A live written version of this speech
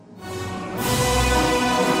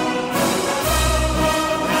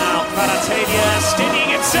Stadia, steadying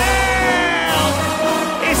himself.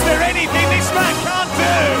 Is there anything this man can't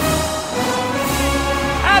do?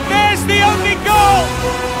 And there's the only goal.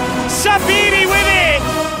 Sabiri with it.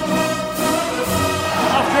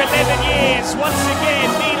 After 11 years, once again,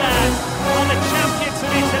 Milan are the champions of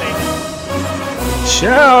Italy.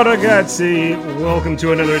 Ciao ragazzi! Welcome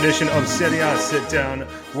to another edition of Serie A Sit Down,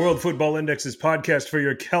 World Football Index's podcast for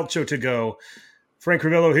your Calcio to go. Frank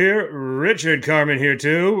Crivello here, Richard Carmen here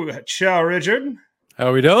too. Ciao, Richard. How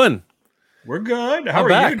are we doing? We're good. How I'm are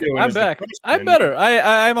back. you doing? I'm back. I'm better.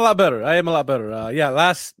 I'm a lot better. I am a lot better.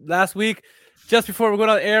 Last week, just before we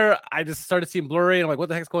went on air, I just started seeing blurry, and I'm like, what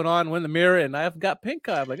the heck's going on? Went in the mirror, and I've got pink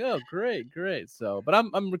eye. I'm like, oh, great. So, but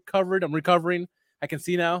I'm recovered. I'm recovering. I can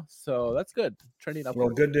see now, so that's good. Trending upward.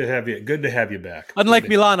 Well, good to have you. Good to have you back. Unlike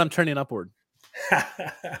Milan, I'm trending upward.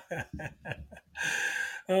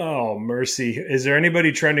 Oh, mercy. Is there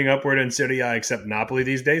anybody trending upward in Serie A except Napoli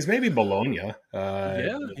these days? Maybe Bologna.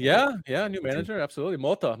 Yeah. New manager, absolutely.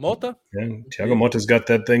 Motta. Yeah, Thiago Motta's got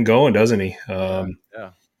that thing going, doesn't he? Yeah.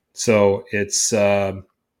 So it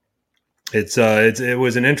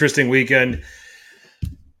was an interesting weekend.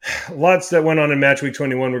 Lots that went on in match week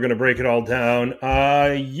 21. We're going to break it all down.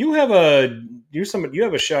 You have a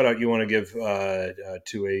shout out you want to give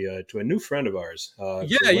to a new friend of ours.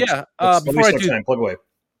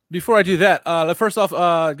 Before I do that, first off,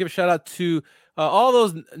 give a shout out to all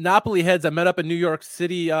those Napoli heads that met up in New York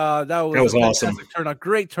City. That was awesome. Turnout,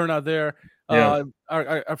 great turnout there. Yeah.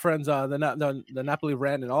 Our friends, the Napoli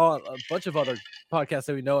Rant, and a bunch of other podcasts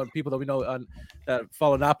that we know and people that we know that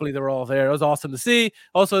follow Napoli, they were all there. It was awesome to see.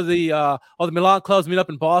 Also, all the Milan clubs meet up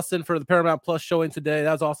in Boston for the Paramount Plus showing today.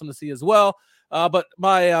 That was awesome to see as well. But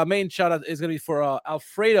my main shout out is going to be for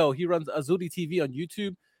Alfredo. He runs Azzurri TV on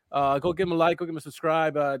YouTube. Go give him a like, go give him a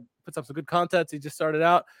subscribe. Puts up some good content. He just started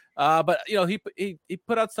out, but he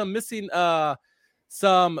put out some missing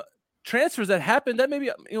some transfers that happened that maybe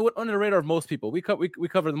went under the radar of most people. We covered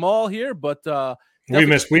them all here, but we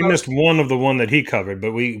missed one of the one that he covered,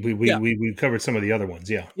 but we covered some of the other ones.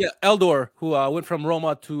 Yeah, Eldor, who went from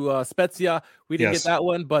Roma to Spezia. We didn't get that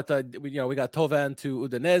one, but we got Tovan to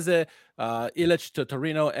Udinese, Ilic to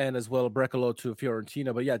Torino, and as well Brecalo to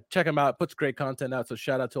Fiorentina. But yeah, check him out. Puts great content out. So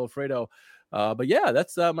shout out to Alfredo. But yeah,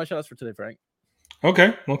 that's my shout outs for today, Frank.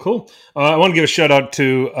 Okay, well, cool. I want to give a shout out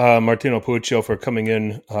to Martino Puccio for coming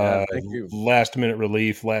in last minute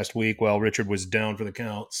relief last week while Richard was down for the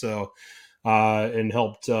count. So and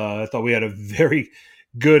helped. I thought we had a very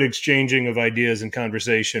good exchanging of ideas and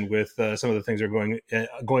conversation with some of the things that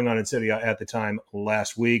are going on in Serie A at the time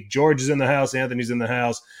last week. George is in the house. Anthony's in the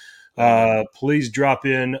house. Please drop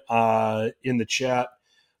in the chat.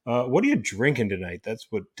 What are you drinking tonight? That's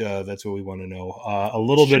what we want to know. A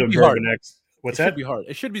little bit of Bourbon X. What's that? It should be hard.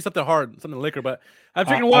 It should be something hard, something liquor. But I'm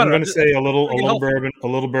drinking water. I'm going to say a little bourbon. A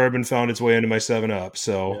little bourbon found its way into my 7-Up.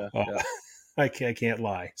 So I can't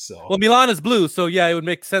lie. So well, Milan is blue, so yeah, it would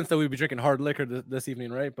make sense that we'd be drinking hard liquor this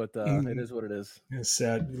evening, right? But it is what it is. Yeah,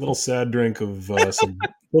 sad drink of some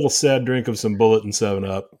Bullet and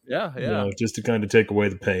 7-Up. Yeah. Just to kind of take away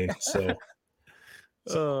the pain.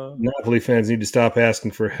 So Napoli fans need to stop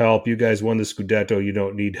asking for help. You guys won the Scudetto. You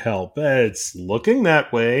don't need help. It's looking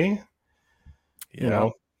that way. Yeah.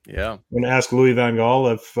 I'm going to ask Louis van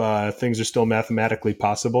Gaal if things are still mathematically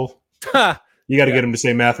possible. You got to get him to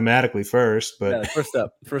say mathematically first. But first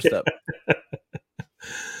step.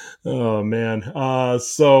 Oh, man.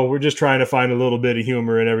 So we're just trying to find a little bit of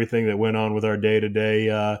humor in everything that went on with our day today.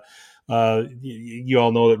 You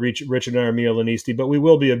all know that Richard and I are Milanisti, but we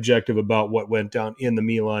will be objective about what went down in the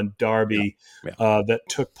Milan derby that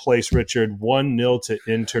took place, Richard. 1-0 to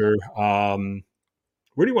Inter.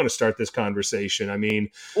 Where do you want to start this conversation? I mean,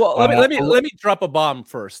 well, let me drop a bomb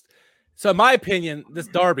first. So, in my opinion, this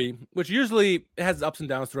derby, which usually has ups and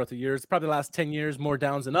downs throughout the years, probably the last 10 years, more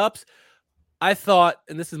downs than ups. I thought,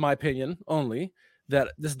 and this is my opinion only, that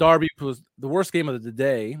this derby was the worst game of the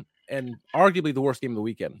day and arguably the worst game of the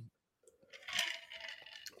weekend.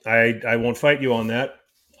 I won't fight you on that.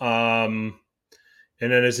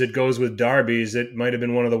 And then as it goes with derbies, it might have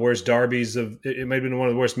been one of the worst derbies it might have been one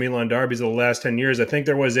of the worst Milan derbies of the last 10 years. I think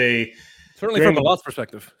there was certainly from a loss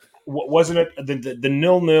perspective. Wasn't it the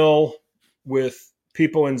 0-0 with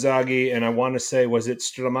Pippo Inzaghi, and I want to say, was it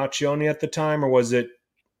Stramaccioni at the time, or was it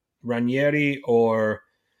Ranieri, or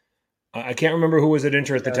I can't remember who was at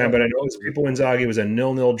Inter at the time, but I know it was Pippo Inzaghi. It was a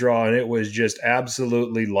 0-0 draw, and it was just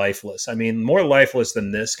absolutely lifeless. I mean, more lifeless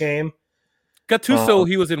than this game. Gattuso,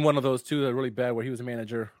 he was in one of those too, really bad, where he was a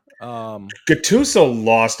manager. Gattuso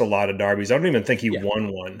lost a lot of derbies. I don't even think he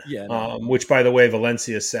won one. Yeah, no. Which, by the way,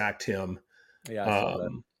 Valencia sacked him. Yeah,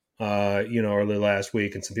 early last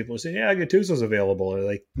week, and some people were saying, "Yeah, Gattuso's available." And they're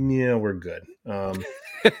like, "Yeah, we're good." I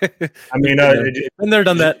mean, and they're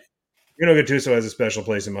done that. Gattuso has a special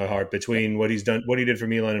place in my heart between what he's done, what he did for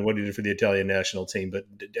Milan, and what he did for the Italian national team. But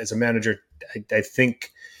as a manager, I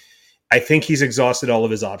think he's exhausted all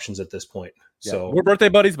of his options at this point. Yeah. So we're birthday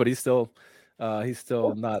buddies, but he's still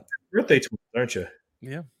not birthday twins, aren't you?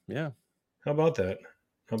 Yeah. How about that?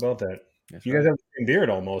 That's you guys have the same beard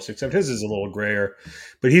almost, except his is a little grayer.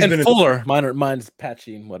 But he's been fuller. Mine's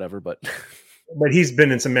patchy and whatever, but he's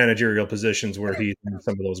been in some managerial positions where he's in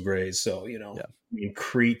some of those grays. So I mean,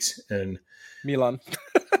 Crete and Milan.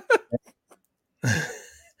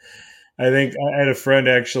 I think I had a friend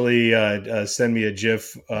actually send me a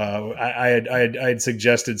GIF. I had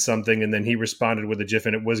suggested something, and then he responded with a GIF,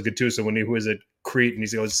 and it was Gattuso when he was at Crete, and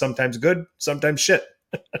he goes, "Sometimes good, sometimes shit."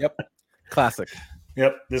 Yep, classic.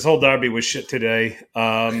 Yep, this whole derby was shit today.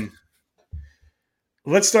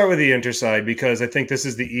 Let's start with the Inter side because I think this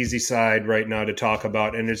is the easy side right now to talk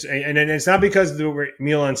about, and it's not because we're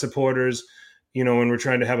Milan supporters, when we're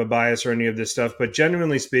trying to have a bias or any of this stuff, but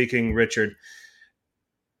genuinely speaking, Richard,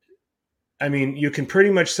 I mean, you can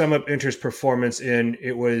pretty much sum up Inter's performance in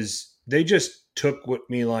they just took what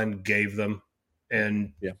Milan gave them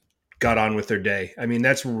and got on with their day. I mean,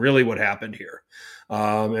 that's really what happened here,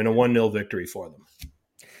 and a 1-0 victory for them.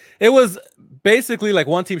 It was basically like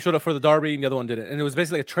one team showed up for the derby and the other one didn't. And it was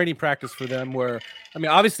basically a training practice for them where, I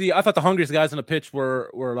mean, obviously I thought the hungriest guys on the pitch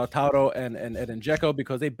were Lautaro and Dzeko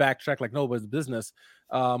because they backtracked like nobody's business.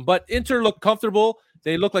 But Inter looked comfortable.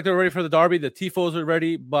 They looked like they were ready for the derby. The Tifos are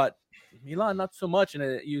ready, but Milan, not so much.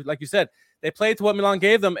 And like you said, they played to what Milan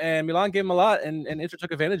gave them, and Milan gave them a lot, and Inter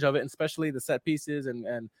took advantage of it, and especially the set pieces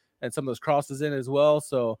and some of those crosses in as well.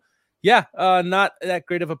 So, yeah, not that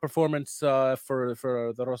great of a performance for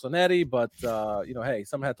the Rossoneri, but hey,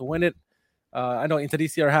 someone had to win it. I know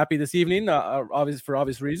Interisi are happy this evening, for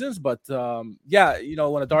obvious reasons, but when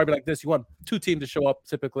a derby like this, you want two teams to show up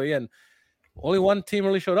typically, and only one team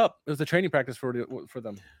really showed up. It was a training practice for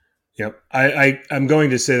them. Yep, I'm going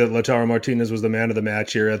to say that Lautaro Martinez was the man of the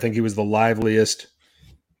match here. I think he was the liveliest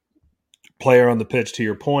player on the pitch, to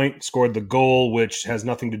your point, scored the goal, which has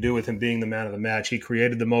nothing to do with him being the man of the match. He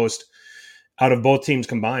created the most out of both teams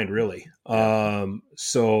combined, really. And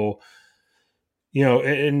here's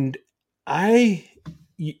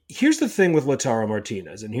the thing with Lautaro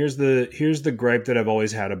Martinez, and here's the gripe that I've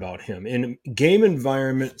always had about him. In game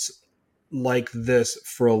environments like this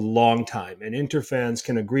for a long time, and Inter fans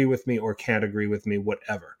can agree with me or can't agree with me,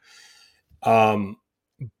 whatever.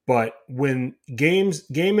 But when game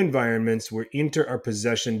environments where Inter are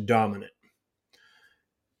possession dominant,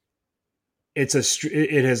 it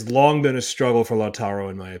has long been a struggle for Lautaro,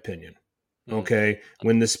 in my opinion. Okay,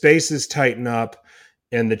 when the spaces tighten up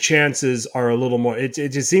and the chances are a little more, it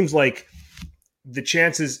just seems like the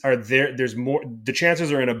chances are there. There's more. The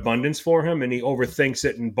chances are in abundance for him, and he overthinks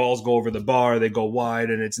it. And balls go over the bar, they go wide,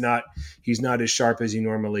 and he's not as sharp as he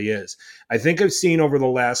normally is. I think I've seen over the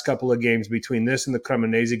last couple of games between this and the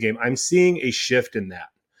Cremonese game, I'm seeing a shift in that.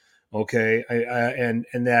 Okay, and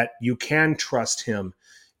that you can trust him,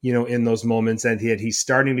 in those moments, and he's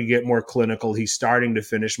starting to get more clinical. He's starting to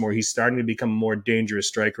finish more. He's starting to become a more dangerous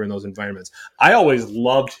striker in those environments. I always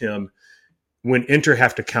loved him when Inter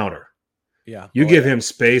have to counter. Yeah, you give him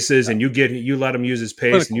spaces, and you let him use his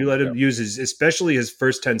pace, and you let him use especially his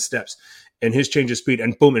first 10 steps and his change of speed,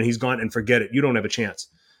 and boom, and he's gone, and forget it. You don't have a chance.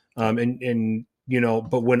 But when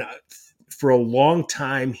for a long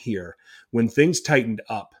time here, when things tightened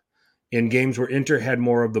up in games where Inter had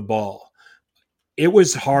more of the ball, it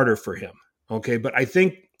was harder for him. Okay, but I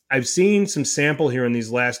think I've seen some sample here in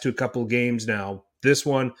these last couple games now. This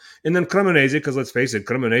one, and then Cremonese, because let's face it,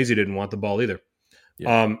 Cremonese didn't want the ball either.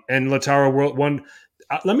 Yeah. And Lautaro won.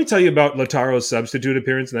 Let me tell you about Lautaro's substitute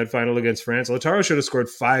appearance in that final against France. Lautaro should have scored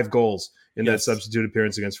 5 goals in that substitute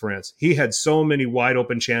appearance against France. He had so many wide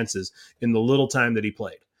open chances in the little time that he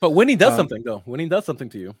played. But winning does something, though. Winning does something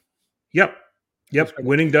to you. Yep.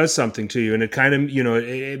 Winning does something to you, and it kind of,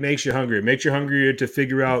 it makes you hungry. It makes you hungrier to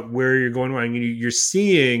figure out where you're going wrong. You're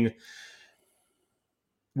seeing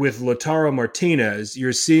with Lautaro Martinez,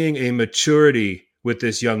 you're seeing a maturity with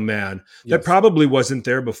this young man that probably wasn't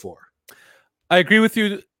there before. I agree with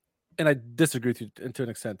you, and I disagree with you to an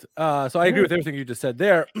extent. So I agree with everything you just said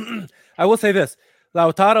there. I will say this.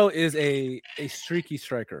 Lautaro is a streaky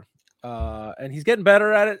striker, and he's getting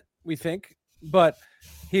better at it, we think. But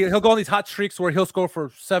he'll go on these hot streaks where he'll score for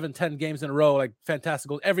 7-10 games in a row, like fantastic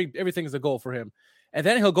goals. Everything is a goal for him. And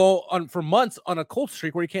then he'll go on for months on a cold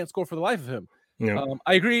streak where he can't score for the life of him. Yeah.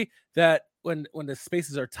 I agree that when the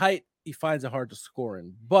spaces are tight, he finds it hard to score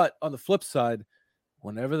in. But on the flip side,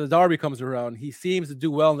 whenever the derby comes around, he seems to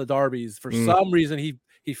do well in the derbies. For some reason,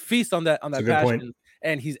 he feasts on that passion, point.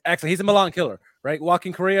 And he's excellent. He's a Milan killer, right?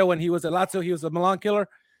 Joaquin Correa, when he was at Lazio, he was a Milan killer.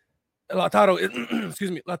 Lautaro,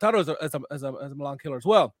 Lautaro is a Milan killer as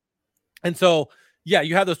well. And so, yeah,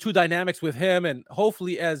 you have those two dynamics with him, and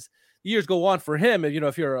hopefully as years go on for him, you know,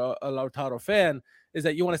 if you're a Lautaro fan, is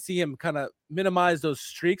that you want to see him kind of minimize those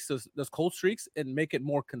streaks, those cold streaks, and make it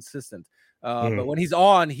more consistent. But when he's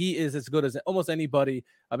on, he is as good as almost anybody.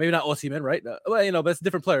 Maybe not Osimhen, right? Well, you know, but it's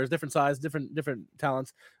different players, different size, different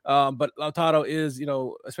talents. But Lautaro is, you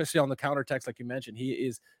know, especially on the counter text, like you mentioned, he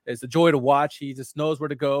is a joy to watch. He just knows where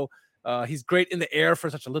to go. He's great in the air for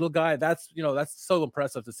such a little guy. That's so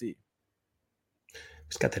impressive to see.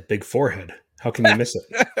 He's got that big forehead. How can you miss it?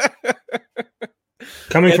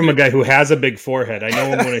 Coming from a guy who has a big forehead, I know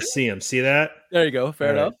him when I see him. See that? There you go.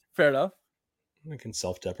 Fair enough. I can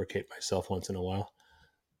self-deprecate myself once in a while.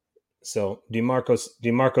 So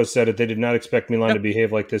DeMarco said it. They did not expect Milan to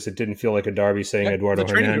behave like this. It didn't feel like a derby, saying Eduardo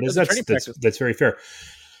Hernandez. That's very fair.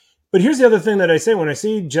 But here's the other thing that I say when I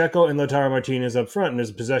see Dzeko and Lautaro Martinez up front and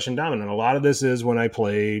is possession dominant. A lot of this is when I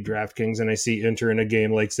play DraftKings and I see Inter in a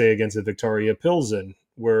game like, say, against the Victoria Pilsen,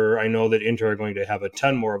 where I know that Inter are going to have a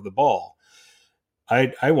ton more of the ball.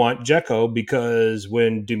 I want Dzeko because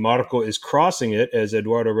when DeMarco is crossing it, as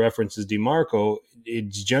Eduardo references DeMarco,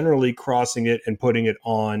 it's generally crossing it and putting it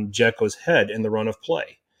on Dzeko's head in the run of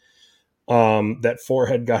play. That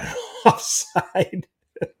forehead got offside.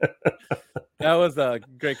 That was a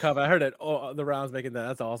great comment. I heard it. The rounds making that.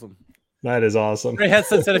 That's awesome. That is awesome. Ray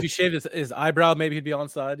Headset said if he shaved his eyebrow, maybe he'd be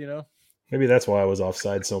onside, you know? Maybe that's why I was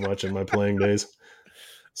offside so much in my playing days.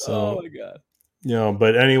 So, oh, my God. You know,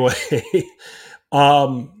 but anyway...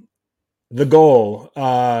 the goal.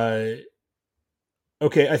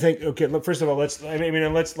 Okay, I think. Okay, look, first of all,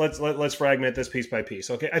 let's fragment this piece by piece.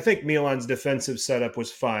 Okay, I think Milan's defensive setup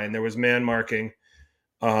was fine. There was man marking.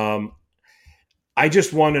 I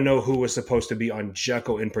just want to know who was supposed to be on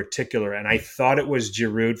Dzeko in particular, and I thought it was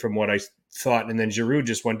Giroud from what I thought, and then Giroud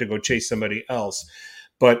just went to go chase somebody else.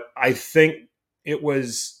 But I think it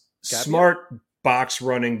was smart box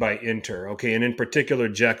running by Inter, okay, and in particular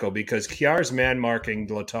Dzeko, because Kjaer's man marking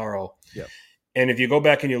Lautaro. Yep. And if you go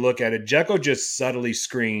back and you look at it, Dzeko just subtly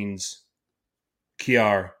screens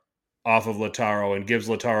Kjaer off of Lautaro and gives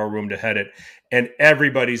Lautaro room to head it. And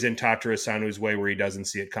everybody's in Tatarusano's Sanu's way where he doesn't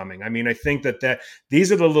see it coming. I mean, I think that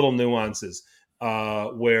these are the little nuances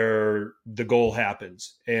where the goal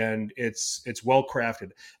happens, and it's well crafted.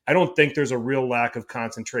 I don't think there's a real lack of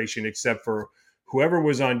concentration, except for whoever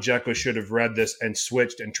was on Dzeko should have read this and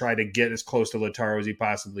switched and tried to get as close to Lautaro as he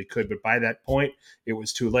possibly could. But by that point, it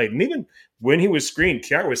was too late. And even when he was screened,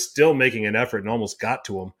 Kjaer was still making an effort and almost got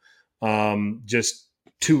to him. Just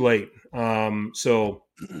too late. So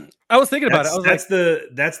I was thinking about it.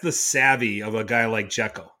 That's the savvy of a guy like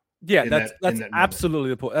Dzeko. Yeah, that's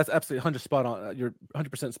absolutely the point. That's absolutely 100 spot on. You're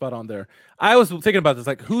 100% spot on there. I was thinking about this,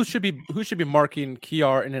 like who should be marking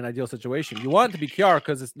Kjaer in an ideal situation. You want it to be Kjaer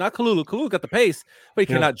because it's not Kalulu. Kalulu got the pace, but he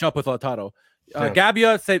cannot jump with Lautaro.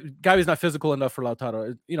 Gabia's not physical enough for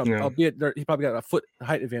Lautaro. You know, albeit he probably got a foot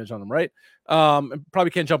height advantage on him, right? And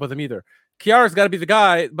probably can't jump with him either. Kjaer's got to be the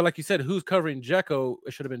guy, but like you said, who's covering Dzeko?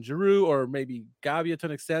 It should have been Giroud or maybe Gabia to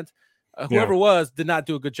an extent. Whoever was did not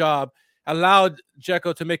do a good job. Allowed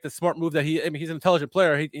Dzeko to make the smart move that he's an intelligent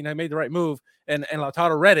player. He made the right move, and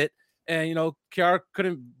Lautaro read it, and Kjaer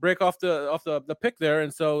couldn't break off the pick there,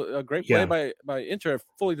 and so a great play by Inter,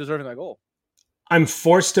 fully deserving that goal. I'm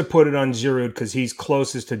forced to put it on Giroud because he's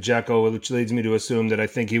closest to Dzeko, which leads me to assume that I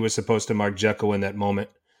think he was supposed to mark Dzeko in that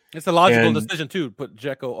moment. It's a logical decision too, to put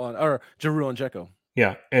Dzeko on or Giroud on Dzeko.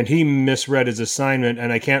 Yeah, and he misread his assignment,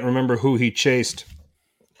 and I can't remember who he chased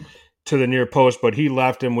to the near post, but he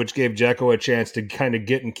left him, which gave Dzeko a chance to kind of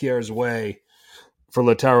get in Kjaer's way for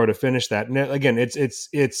Lautaro to finish that. And again,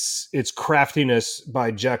 it's craftiness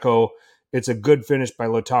by Dzeko. It's a good finish by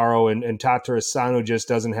Lautaro, and Tatarusanu just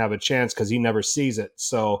doesn't have a chance because he never sees it.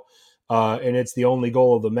 So, and it's the only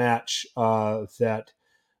goal of the match that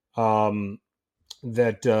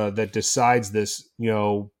decides this.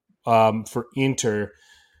 For Inter,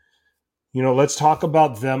 let's talk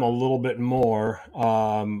about them a little bit more.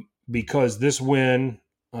 Because this win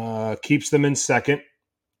keeps them in second.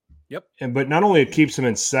 Yep. But not only it keeps them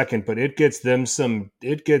in second, but it gets them some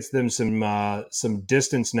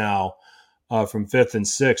distance now from fifth and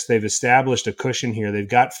sixth. They've established a cushion here. They've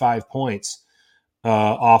got 5 points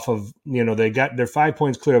off of they're 5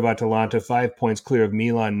 points clear of Atalanta, 5 points clear of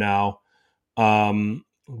Milan now,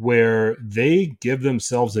 where they give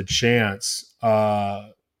themselves a chance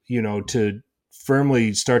to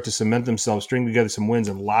firmly start to cement themselves, string together some wins,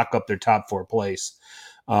 and lock up their top 4 place.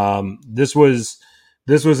 This was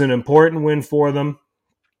an important win for them.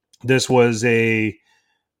 This was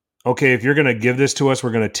okay, if you're going to give this to us,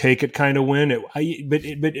 we're going to take it kind of win.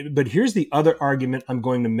 But here's the other argument I'm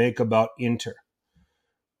going to make about Inter.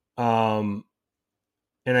 And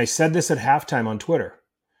I said this at halftime on Twitter.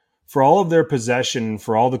 For all of their possession,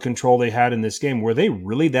 for all the control they had in this game, were they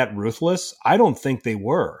really that ruthless? I don't think they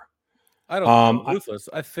were. I don't think ruthless.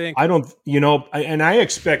 I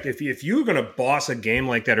expect if you're going to boss a game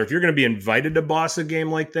like that, or if you're going to be invited to boss a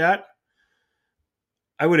game like that,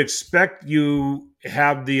 I would expect you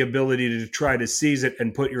have the ability to try to seize it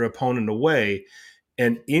and put your opponent away.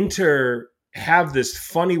 And Inter have this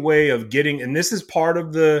funny way of getting, and this is part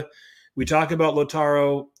of we talk about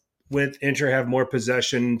Lautaro with Inter have more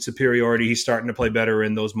possession superiority. He's starting to play better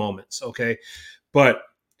in those moments. Okay. But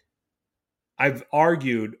I've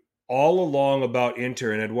argued all along about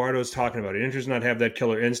Inter, and Eduardo's talking about it. Inter's not have that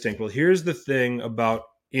killer instinct. Well, here's the thing about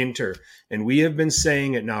Inter, and we have been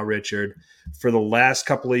saying it now, Richard, for the last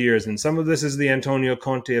couple of years, and some of this is the Antonio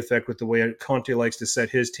Conte effect with the way Conte likes to set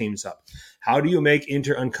his teams up. How do you make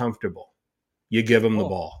Inter uncomfortable? You give them the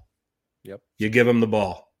ball. Yep. You give them the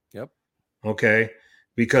ball. Yep. Okay?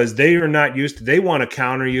 Because they are not used to – they want to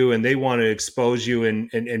counter you, and they want to expose you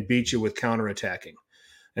and beat you with counterattacking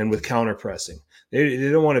and with counter-pressing.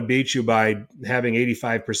 They don't want to beat you by having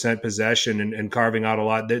 85% possession and carving out a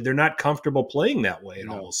lot. They're not comfortable playing that way, it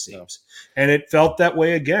almost seems. No. And it felt that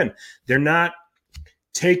way again. They're not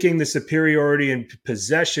taking the superiority in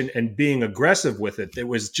possession and being aggressive with it. There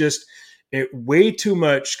was just way too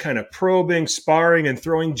much kind of probing, sparring, and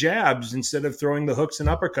throwing jabs instead of throwing the hooks and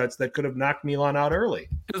uppercuts that could have knocked Milan out early.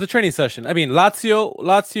 It was a training session. I mean,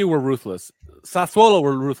 Lazio were ruthless. Sassuolo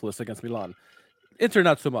were ruthless against Milan. Inter,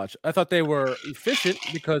 not so much. I thought they were efficient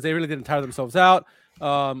because they really didn't tire themselves out.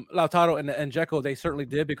 Lautaro and Dzeko, they certainly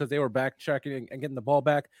did because they were backtracking and getting the ball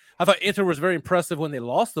back. I thought Inter was very impressive when they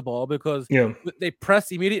lost the ball because they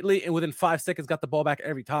pressed immediately and within 5 seconds got the ball back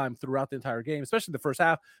every time throughout the entire game, especially the first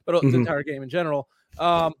half, but the entire game in general.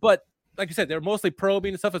 But like you said, they're mostly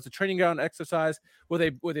probing and stuff. It's a training ground exercise. Were they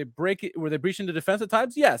breach into defense at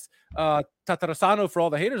times? Yes. Tatarusanu, for all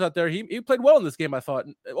the haters out there, he played well in this game. I thought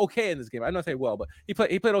okay in this game. I'm not saying well, but he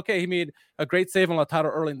played okay. He made a great save on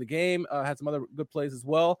Lautaro early in the game. Had some other good plays as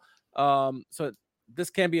well. So this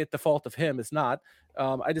can be at the fault of him. It's not.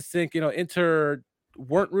 I just think Inter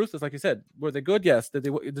weren't ruthless, like you said. Were they good? Yes. Did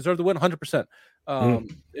they deserve to win? 100%.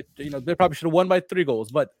 They probably should have won by 3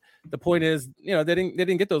 goals, but the point is, they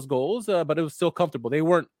didn't get those goals, but it was still comfortable. They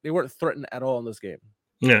weren't threatened at all in this game.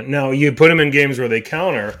 Yeah. Now you put them in games where they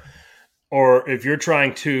counter, or if you're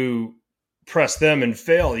trying to press them and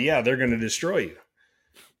fail, they're going to destroy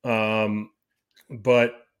you.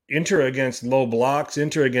 But Inter against low blocks,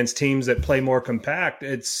 Inter against teams that play more compact,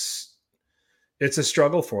 it's a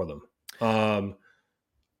struggle for them. You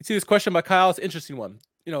see this question by Kyle, it's an interesting one.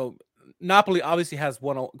 Napoli obviously has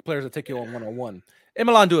players that take you on one-on-one. And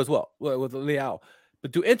Milan do as well with Leao.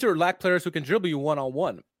 But do Inter lack players who can dribble you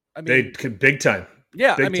one-on-one? I mean, they could big time.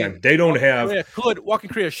 Yeah, big time. They don't have. Joaquin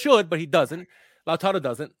Correa should, but he doesn't. Lautaro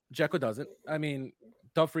doesn't. Dzeko doesn't. I mean,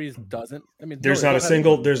 Dumfries doesn't. I mean, there's not a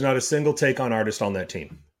single take on artist on that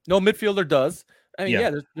team. No midfielder does. I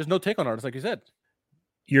mean, there's no take on artist, like you said.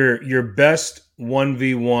 Your best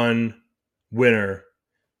 1v1 winner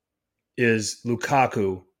is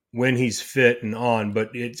Lukaku when he's fit and on, but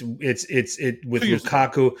it's with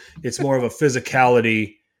Lukaku, it's more of a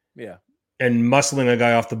physicality, and muscling a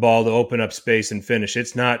guy off the ball to open up space and finish.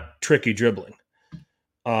 It's not tricky dribbling.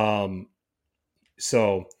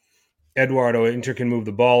 So Eduardo, Inter can move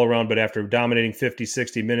the ball around, but after dominating 50,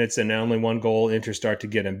 60 minutes and only 1 goal, Inter start to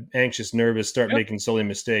get anxious, nervous, start making silly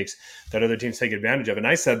mistakes that other teams take advantage of. And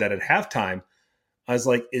I said that at halftime. I was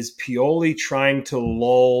like, is Pioli trying to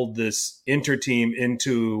lull this Inter team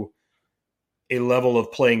into a level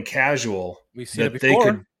of playing casual that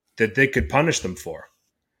they could punish them for?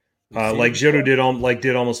 Like Giroud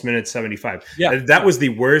did almost minute 75. Yeah. That was the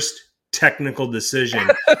worst technical decision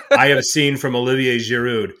I have seen from Olivier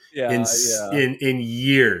Giroud in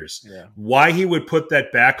years. Yeah. Why he would put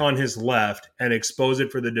that back on his left and expose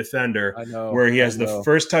it for the defender, where he has the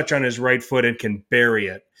first touch on his right foot and can bury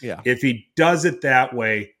it. Yeah. If he does it that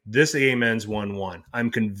way, this game ends 1-1. I'm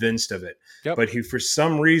convinced of it. Yep. But he, for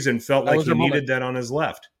some reason, felt like he needed that on his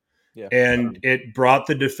left. Yeah. And it brought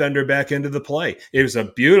the defender back into the play. It was a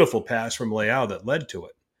beautiful pass from Leao that led to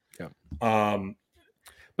it. Yeah.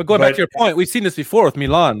 But going back to your point, we've seen this before with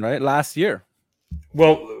Milan, right? Last year.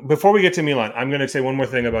 Well, before we get to Milan, I'm going to say one more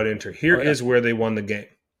thing about Inter. Here is where they won the game.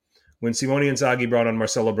 when Simone Inzaghi brought on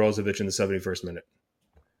Marcelo Brozovic in the 71st minute.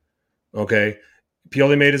 Okay.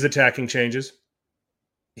 Pioli made his attacking changes.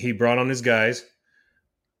 He brought on his guys.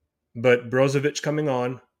 But Brozovic coming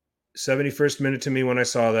on, 71st minute to me when I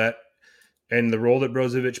saw that, and the role that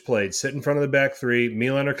Brozovic played, sit in front of the back three,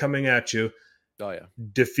 Milan are coming at you. Oh, yeah.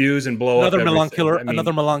 Diffuse and blow another up Milan everything. killer.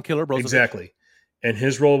 Another Milan killer, Brozovic. Exactly. And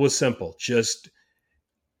his role was simple. Just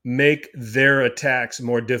make their attacks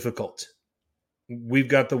more difficult. We've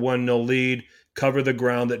got the 1-0 lead. Cover the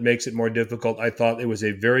ground that makes it more difficult. I thought it was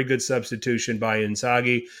a very good substitution by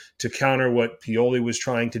Inzaghi to counter what Pioli was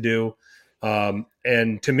trying to do.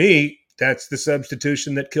 And to me, that's the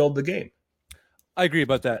substitution that killed the game. I agree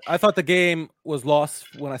about that. I thought the game was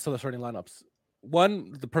lost when I saw the starting lineups.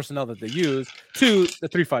 One, the personnel that they used. Two, the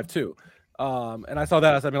 3-5-2. And I saw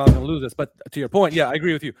that as Milan was going to lose this. But to your point, yeah, I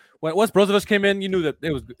agree with you. Once Brozovic came in, you knew that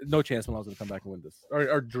there was no chance Milan was going to come back and win this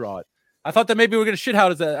or draw it. I thought that maybe we were going to shit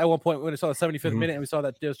out at one point when we saw the 75th minute and we saw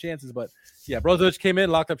that there's chances. But yeah, Brozovic came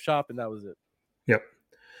in, locked up shop, and that was it. Yep.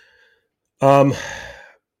 I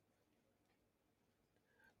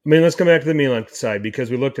mean, let's come back to the Milan side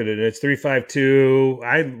because we looked at it. It's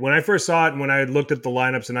 3-5-2. When I first saw it and when I looked at the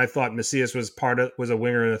lineups and I thought Macias was a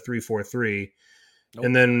winger in a 3-4-3. Nope.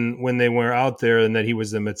 And then when they were out there and that he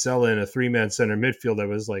was the Metzela in a 3-man center midfield, I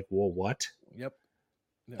was like, well, what? Yep.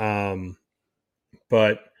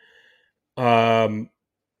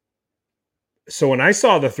 So when I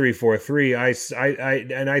saw the 3-4-3,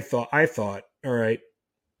 I thought, all right,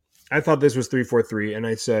 I thought this was 3-4-3, and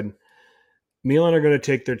I said, Milan are going to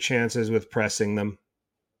take their chances with pressing them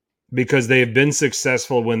because they have been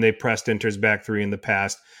successful when they pressed Inter's back three in the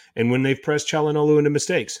past and when they've pressed Çalhanoğlu into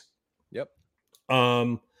mistakes. Yep.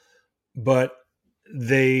 But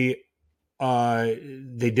they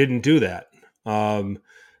didn't do that.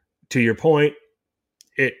 To your point,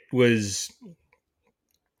 it was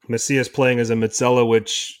Macias playing as a Metzela,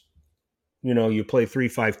 which, you play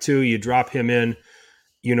 3-5-2, you drop him in,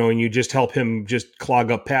 and you just help him just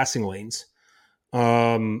clog up passing lanes.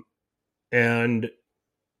 And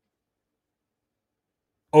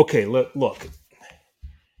okay, look.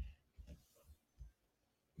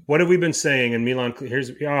 What have we been saying in Milan? We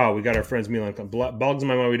got our friends Milan. Bogs in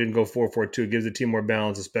my mind we didn't go 4-4-2. It gives the team more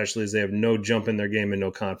balance, especially as they have no jump in their game and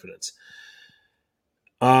no confidence.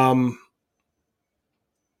 But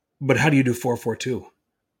how do you do 4-4-2?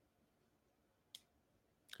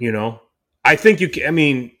 I think you can. I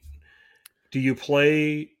mean, do you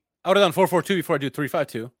play? I would have done 4-4-2 before I do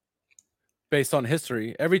 3-5-2, based on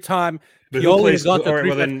history. Every time Pioli has gone to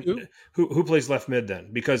 3-5-2. Who plays left mid then?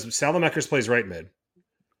 Because Salamakers plays right mid.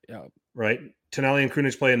 Yeah. Right? Tonali and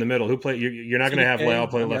Krunic play in the middle. Who play? You're not going to have Leao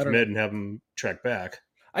playing left mid and have him track back.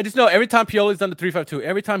 I just know every time Pioli's done the 3-5-2,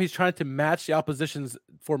 every time he's trying to match the opposition's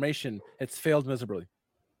formation, it's failed miserably.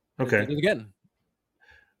 Okay. Again.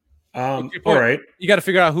 All right. You got to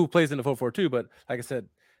figure out who plays in the 4-4-2, but like I said,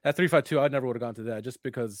 that 3-5-2, I never would have gone to that just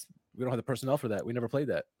because we don't have the personnel for that. We never played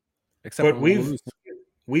that. But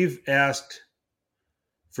we've asked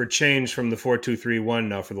for change from the 4-2-3-1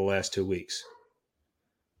 now for the last 2 weeks.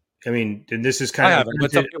 I mean, and this is kind of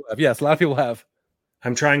but some people have. Yes, a lot of people have.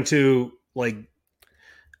 I'm trying to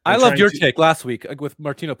I loved your take last week with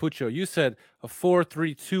Martino Puccio. You said a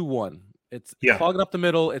 4-3-2-1. It's clogging up the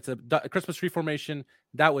middle. It's a Christmas tree formation.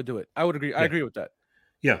 That would do it. I would agree. I agree with that.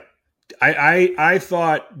 Yeah. I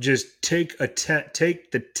thought just take the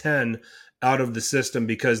 10 out of the system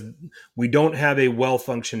because we don't have a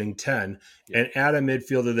well-functioning 10 and add a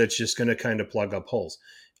midfielder that's just going to kind of plug up holes.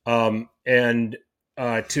 In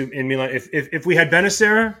Milan, if we had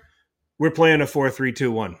Benacer, we're playing a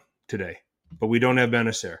 4-3-2-1 today, but we don't have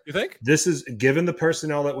Benacer. You think? This is, given the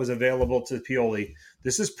personnel that was available to Pioli,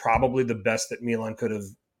 this is probably the best that Milan could have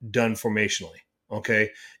done formationally. Okay.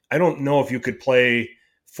 I don't know if you could play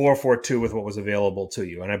 4-4-2 with what was available to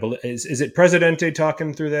you. And I believe, is it Presidente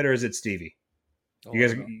talking through that or is it Stevie? You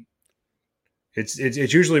guys,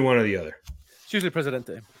 it's usually one or the other. It's usually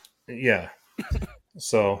Presidente. Yeah.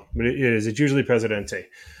 So, but it's usually Presidente.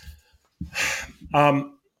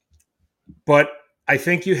 But I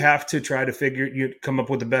think you have to try to come up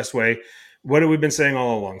with the best way. What have we been saying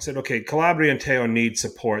all along? Said, okay, Calabria and Teo need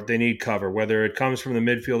support. They need cover, whether it comes from the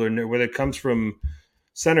midfield or whether it comes from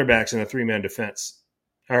center backs in a 3-man defense.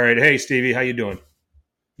 All right. Hey, Stevie, how you doing?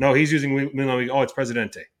 No, he's using Milan. Oh, it's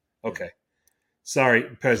Presidente. Okay. Sorry,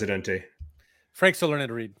 Presidente. Frank's still learning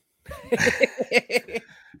to read.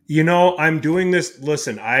 I'm doing this.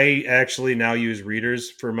 Listen, I actually now use readers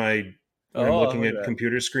for I'm looking at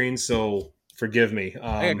computer screens, so forgive me.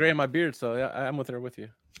 I got gray in my beard, so yeah, I'm with you.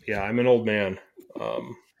 Yeah, I'm an old man.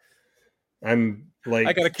 I'm like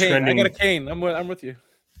I got a cane. I'm with you.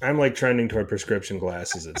 I'm like trending toward prescription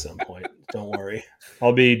glasses at some point. Don't worry.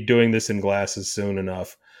 I'll be doing this in glasses soon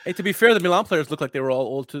enough. Hey, to be fair, the Milan players look like they were all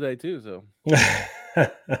old today too. So,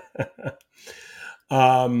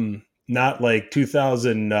 not like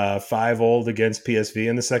 2005 old against PSV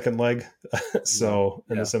in the second leg. So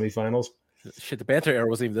in the semifinals. Shit, the banter era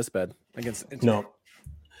wasn't even this bad against Inter. No.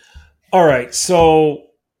 All right, so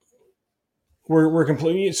we're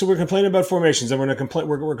complaining. So we're complaining about formations, and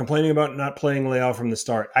we're complaining about not playing Leao from the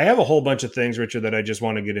start. I have a whole bunch of things, Richard, that I just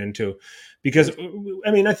want to get into because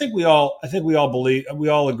I think we all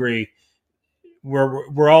agree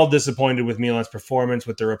we're all disappointed with Milan's performance,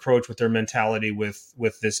 with their approach, with their mentality, with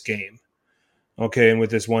this game. Okay, and with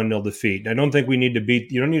this 1-0 defeat. I don't think we need to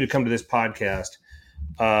beat. You don't need to come to this podcast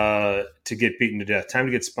to get beaten to death. Time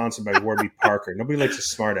to get sponsored by Warby Parker. Nobody likes a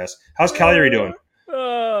smartass. How's Cagliari doing?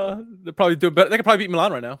 They're probably doing better. They could probably beat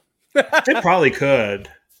Milan right now. They probably could.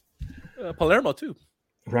 Palermo too.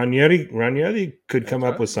 Ranieri could come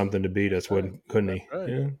up with something to beat us, couldn't he? Right.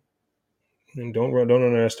 Yeah. And don't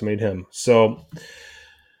underestimate him. So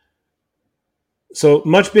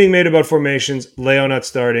much being made about formations. Leao not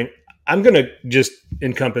starting. I'm going to just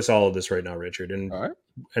encompass all of this right now, Richard. And all right.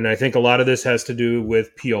 And I think a lot of this has to do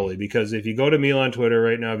with Pioli, because if you go to Milan Twitter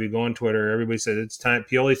right now, if you go on Twitter, everybody says it's time.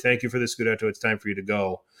 Pioli, thank you for the Scudetto. It's time for you to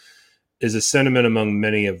go, is a sentiment among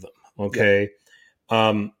many of them. Okay.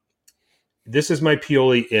 Yeah. This is my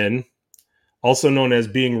Pioli in, also known as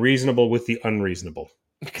being reasonable with the unreasonable.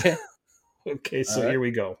 Okay. Okay. So Here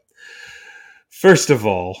we go. First of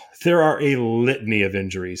all, there are a litany of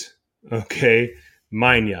injuries. Okay.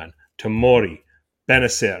 Maignan, Tomori,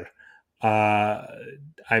 Benacer.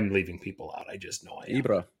 I'm leaving people out. I just know I am.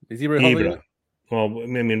 Ibra. Is Ibra? Well, I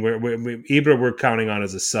mean, Ibra we're counting on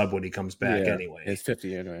as a sub when he comes back anyway. It's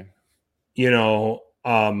 50 anyway.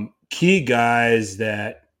 Key guys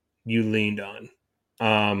that you leaned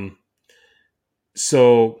on.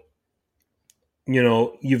 So,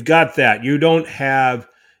 you've got that. You don't have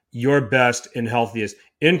your best and healthiest.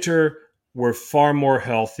 Inter were far more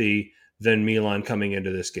healthy than Milan coming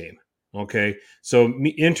into this game. Okay, so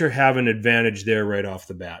Inter have an advantage there right off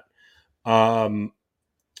the bat.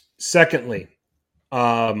 Secondly,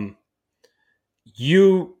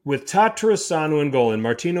 you with Tatarusanu in goal, and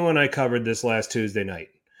Martino and I covered this last Tuesday night.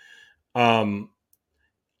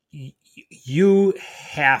 You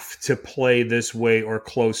have to play this way or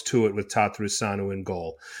close to it with Tatarusanu in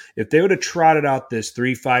goal. If they would have trotted out this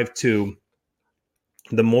 3-5-2,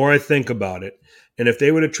 the more I think about it, and if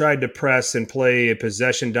they would have tried to press and play a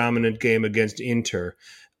possession-dominant game against Inter,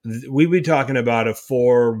 we'd be talking about a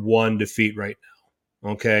 4-1 defeat right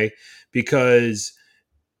now, okay? Because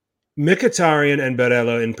Mkhitaryan and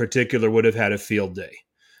Barella in particular would have had a field day,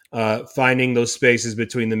 finding those spaces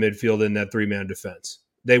between the midfield and that three-man defense.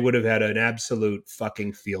 They would have had an absolute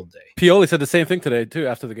fucking field day. Pioli said the same thing today, too,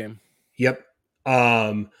 after the game. Yep.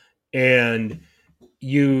 And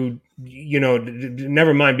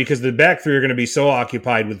never mind, because the back three are going to be so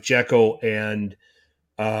occupied with Dzeko and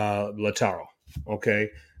Lautaro. Okay,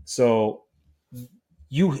 so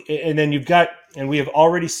we have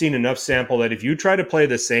already seen enough sample that if you try to play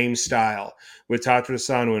the same style with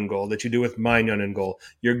Tatarusanu in goal that you do with Maignan in goal,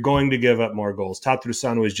 you're going to give up more goals.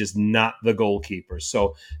 Tatarusanu is just not the goalkeeper,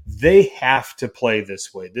 so they have to play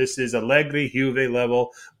this way. This is Allegri, Juve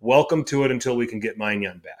level. Welcome to it until we can get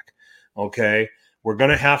Maignan back. Okay. We're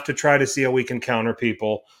going to have to try to see how we can counter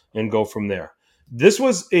people and go from there. This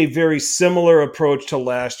was a very similar approach to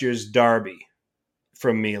last year's derby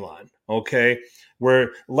from Milan, okay?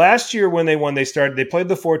 Where last year when they won, they played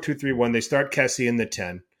the 4-2-3-1. They start Kessie in the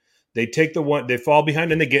 10. They take the one, they fall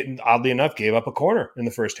behind, and they oddly enough, gave up a corner in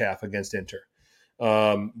the first half against Inter.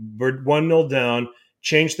 We're 1-0 down,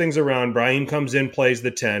 change things around. Brahim comes in, plays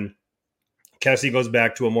the 10. Kessie goes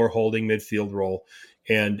back to a more holding midfield role,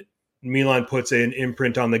 and Milan puts an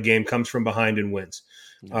imprint on the game, comes from behind and wins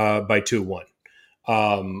by 2-1.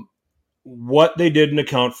 What they didn't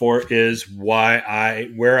account for is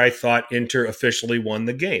where I thought Inter officially won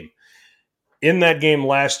the game. In that game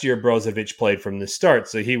last year, Brozovic played from the start,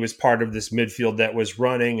 so he was part of this midfield that was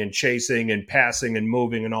running and chasing and passing and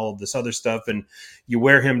moving and all of this other stuff, and you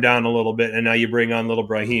wear him down a little bit, and now you bring on little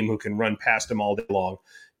Brahim who can run past him all day long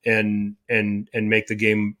and make the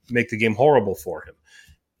game horrible for him.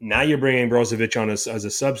 Now you're bringing Brozovic on as a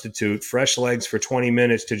substitute, fresh legs for 20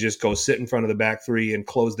 minutes to just go sit in front of the back three and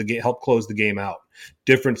help close the game out.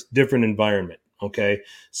 Different environment, okay?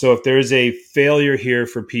 So if there's a failure here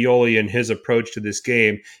for Pioli and his approach to this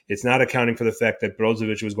game, it's not accounting for the fact that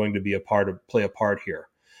Brozovic was going to play a part here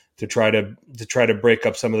to try to break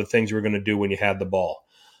up some of the things you were going to do when you had the ball.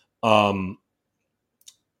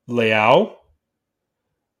 Leao,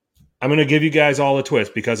 I'm going to give you guys all a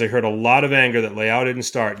twist because I heard a lot of anger that Leao didn't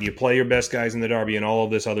start. You play your best guys in the derby and all of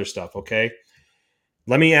this other stuff, okay?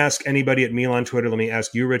 Let me ask anybody at Milan Twitter. Let me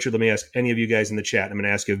ask you, Richard. Let me ask any of you guys in the chat. I'm going to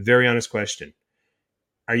ask you a very honest question.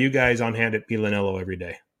 Are you guys on hand at Milanello every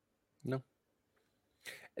day? No.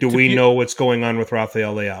 Do we know what's going on with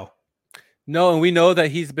Rafael Leao? No, and we know that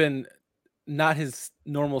he's been not his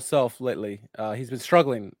normal self lately. He's been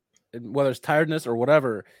struggling, whether it's tiredness or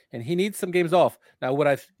whatever, and he needs some games off. Now,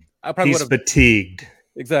 I probably he's fatigued.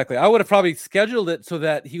 Exactly. I would have probably scheduled it so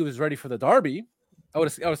that he was ready for the derby. I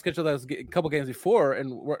would schedule that a couple games before,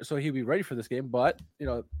 and so he'd be ready for this game. But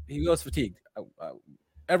he was fatigued.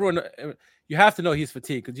 Everyone, you have to know he's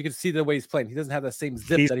fatigued because you can see the way he's playing. He doesn't have that same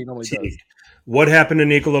zip that he normally does. What happened to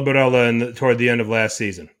Nicola Barella toward the end of last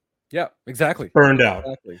season? Yeah, exactly. Burned out.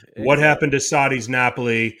 Exactly. What happened to Sarri's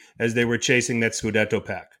Napoli as they were chasing that Scudetto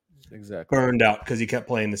pack? Exactly. Burned out because he kept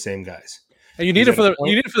playing the same guys. And you need him for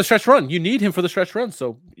the stretch run. You need him for the stretch run.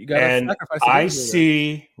 So you got to sacrifice. I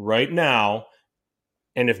see right now,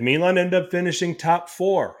 and if Milan end up finishing top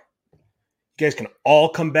 4, you guys can all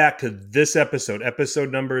come back to this episode.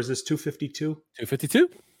 Episode number is this 252? 252.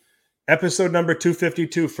 Episode number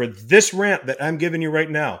 252 for this rant that I'm giving you right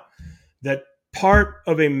now. That part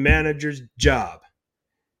of a manager's job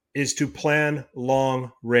is to plan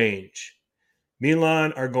long range.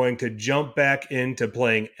 Milan are going to jump back into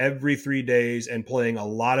playing every 3 days and playing a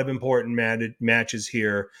lot of important matches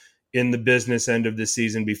here in the business end of the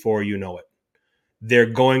season before you know it. They're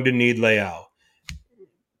going to need Leao.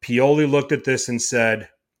 Pioli looked at this and said,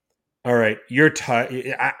 all right, you're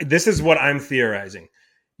tired. This is what I'm theorizing.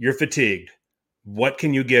 You're fatigued. What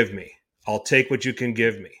can you give me? I'll take what you can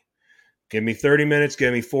give me. Give me 30 minutes.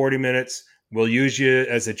 Give me 40 minutes. We'll use you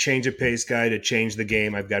as a change of pace guy to change the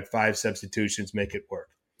game. I've got 5 substitutions. Make it work.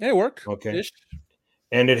 It worked. Okay. Ish.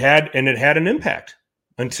 And it had an impact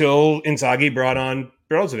until Inzaghi brought on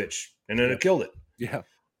Brozovic, and then it killed it. Yeah.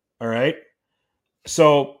 All right.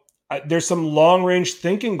 So there's some long-range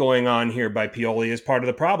thinking going on here by Pioli as part of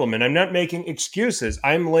the problem. And I'm not making excuses.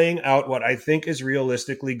 I'm laying out what I think is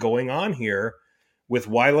realistically going on here with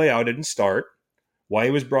why Leao didn't start, why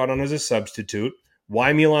he was brought on as a substitute,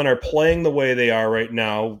 why Milan are playing the way they are right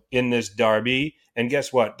now in this derby. And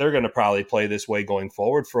guess what? They're going to probably play this way going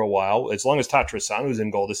forward for a while. As long as Tatrasanu's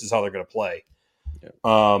in goal, this is how they're going to play.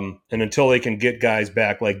 Yeah. And until they can get guys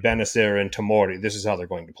back like Benacer and Tomori, this is how they're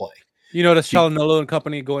going to play. You notice Cialanoglu and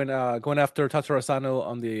company going after Tatarasanu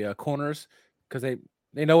on the corners because they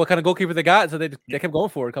know what kind of goalkeeper they got, so they kept going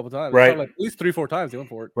for it a couple times. Right, like at least 3-4 times they went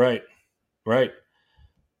for it. Right.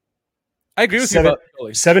 I agree with you about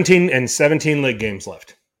 17 league games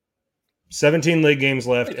left. 17 league games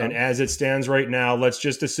left, and as it stands right now, let's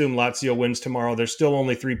just assume Lazio wins tomorrow. They're still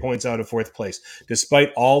only 3 points out of 4th place,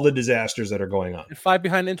 despite all the disasters that are going on. And 5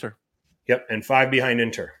 behind Inter. Yep, and 5 behind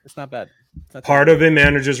Inter. It's not bad. Part of a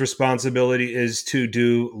manager's responsibility is to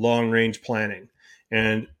do long-range planning.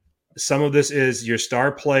 And some of this is your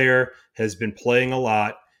star player has been playing a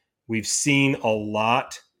lot. We've seen a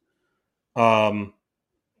lot. And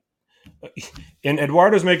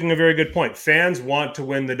Eduardo's making a very good point. Fans want to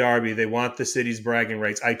win the derby. They want the city's bragging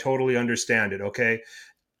rights. I totally understand it, okay?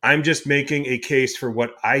 I'm just making a case for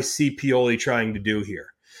what I see Pioli trying to do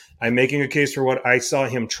here. I'm making a case for what I saw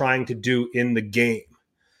him trying to do in the game,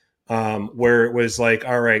 where it was like,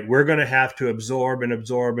 all right, we're going to have to absorb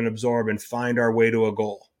and find our way to a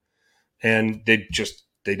goal. And they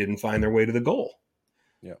didn't find their way to the goal.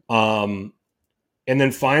 Yeah. And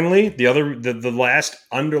then finally, the last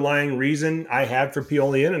underlying reason I had for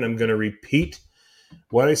Pioli in, and I'm going to repeat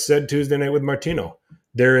what I said Tuesday night with Martino.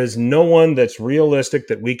 There is no one that's realistic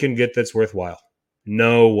that we can get that's worthwhile.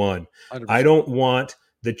 No one. 100%. I don't want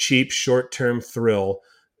the cheap short-term thrill.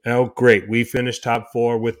 Oh, great. We finished top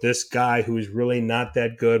 4 with this guy who's really not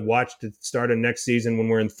that good. Watch the start of next season when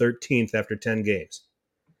we're in 13th after 10 games.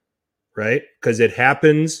 Right? Because it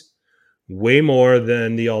happens way more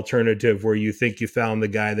than the alternative where you think you found the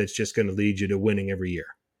guy that's just going to lead you to winning every year.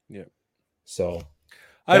 Yeah. So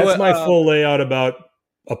that's my full layout about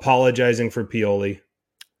apologizing for Pioli.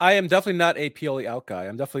 I am definitely not a Pioli out guy.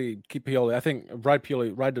 I'm definitely keep Pioli. I think ride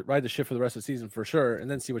Pioli, ride the ship for the rest of the season for sure, and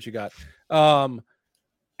then see what you got.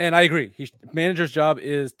 And I agree. Manager's job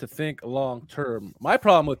is to think long term. My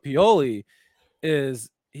problem with Pioli is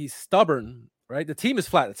he's stubborn. Right, the team is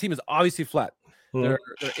flat. The team is obviously flat. They're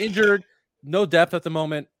injured. No depth at the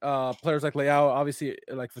moment. Players like Leao, obviously,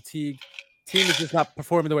 like fatigue. Team is just not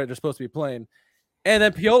performing the way they're supposed to be playing. And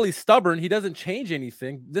then Pioli's stubborn. He doesn't change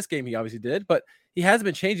anything. This game he obviously did, but he hasn't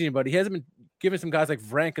been changing anybody. He hasn't been giving some guys like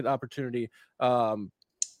Frank an opportunity.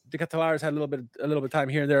 De Ketelaere's had a little bit of time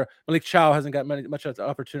here and there. Malik Chow hasn't got much of the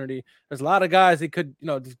opportunity. There's a lot of guys they could,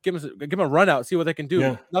 just give him a run out, see what they can do.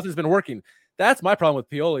 Yeah. Nothing's been working. That's my problem with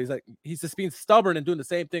Pioli. He's like, he's just being stubborn and doing the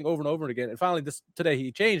same thing over and over again. And finally, today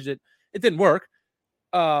he changed it. It didn't work,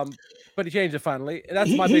 but he changed it finally. And that's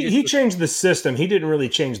he changed the system. He didn't really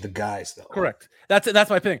change the guys, though. Correct. That's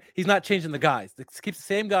my thing. He's not changing the guys. He keeps the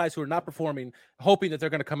same guys who are not performing, hoping that they're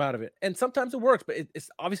going to come out of it. And sometimes it works, but it's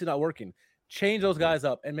obviously not working. Change those guys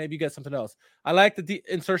up, and maybe you get something else. I like the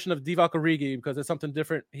insertion of Divock Origi because it's something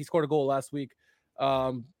different. He scored a goal last week.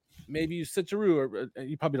 Maybe you sit Giroud, or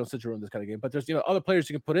you probably don't sit Giroud in this kind of game, but there's other players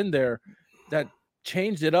you can put in there that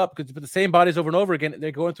changed it up because you put the same bodies over and over again.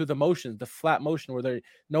 They're going through the motions, the flat motion where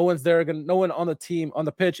no one on the team on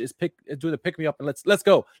the pitch is doing the pick me up and let's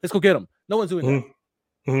go get them. No one's doing that.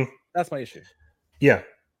 Mm-hmm. That's my issue. Yeah,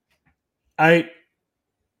 I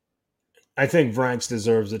think Vranckx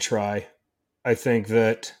deserves a try. I think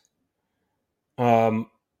that, but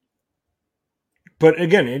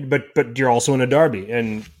again, but you're also in a derby,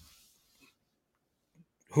 and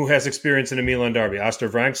who has experience in a Milan derby, Oskar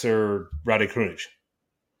Vranckx or Rade Krunic?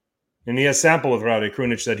 And he has sample with Rade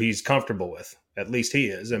Krunic that he's comfortable with. At least he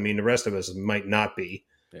is. I mean, the rest of us might not be.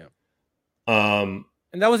 Yeah. And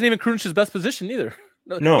that wasn't even Krunic's best position either.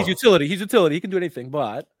 No. He's utility. He can do anything,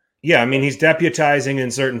 but yeah, I mean, he's deputizing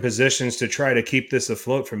in certain positions to try to keep this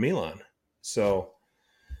afloat for Milan. So,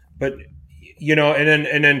 but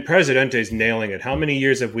and then Presidente's nailing it. How many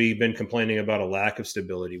years have we been complaining about a lack of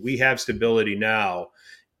stability? We have stability now,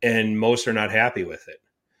 and most are not happy with it.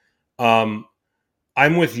 I'm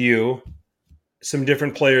with you. Some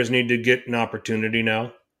different players need to get an opportunity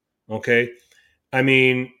now. Okay, I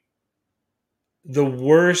mean, the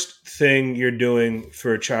worst thing you're doing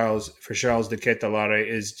for Charles de Ketelaere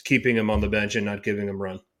is keeping him on the bench and not giving him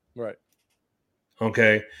run. Right.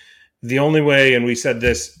 Okay. The only way, and we said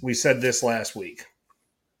this last week,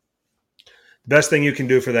 the best thing you can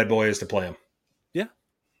do for that boy is to play him. Yeah.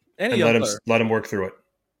 And let him work through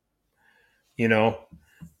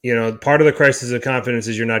it. Part of the crisis of confidence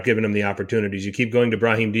is you're not giving him the opportunities. You keep going to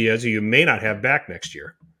Brahim Diaz, who you may not have back next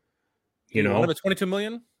year. You want him at $22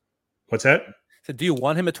 million? What's that? So do you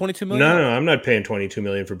want him at $22 million? No, I'm not paying $22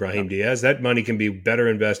 million for Brahim Diaz. That money can be better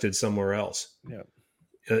invested somewhere else. Yeah.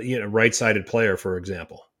 Right-sided player, for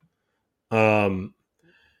example.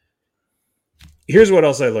 Here's what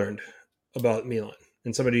else I learned about Milan,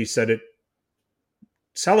 and somebody said it.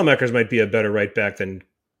 Salamakers might be a better right back than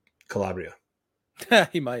Calabria.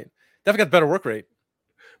 He might. Definitely got a better work rate.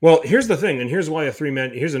 Well, here's the thing, and here's why the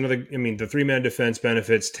three-man defense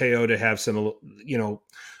benefits Teo to have some,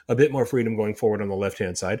 a bit more freedom going forward on the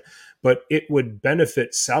left-hand side, but it would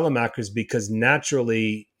benefit Salamakers because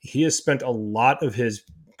naturally he has spent a lot of his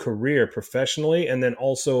career professionally and then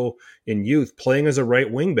also in youth playing as a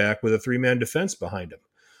right wing back with a three-man defense behind him.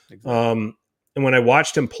 Exactly. And when I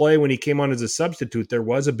watched him play when he came on as a substitute, there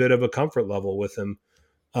was a bit of a comfort level with him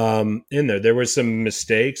in there. There were some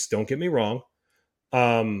mistakes, don't get me wrong,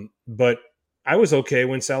 but I was okay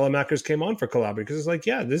when Salamakers came on for Calabria because it's like,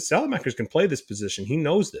 yeah, this Salamakers can play this position. He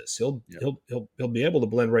knows this. He'll be able to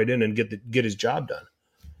blend right in and get his job done.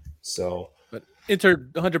 So, but Inter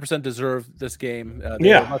 100% deserve this game.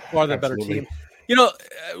 They're much farther better team.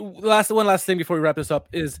 Last thing before we wrap this up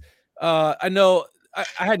is I know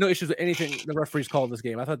I had no issues with anything the referees called this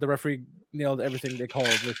game. I thought the referee nailed everything they called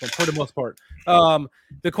for the most part.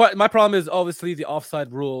 My problem is obviously the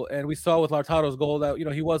offside rule, and we saw with Lautaro's goal that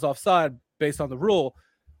he was offside based on the rule.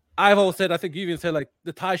 I've always said, I think you even said like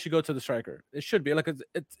the tie should go to the striker. It should be like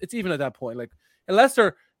it's even at that point. Like unless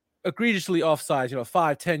they're egregiously offsides,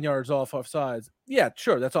 5-10 yards offsides. Yeah,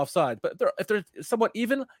 sure, that's offside. But if they're somewhat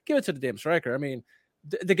even, give it to the damn striker. I mean,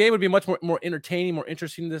 the game would be much more entertaining, more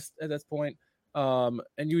interesting at this point. And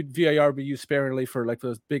VAR would be used sparingly for like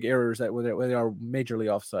those big errors that where they are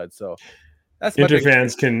majorly offside. So that's Inter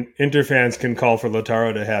fans can call for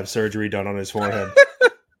Lautaro to have surgery done on his forehead,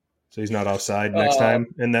 so he's not offside next time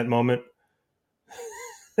in that moment.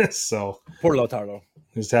 So poor Lautaro.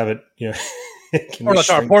 Just have it. Poor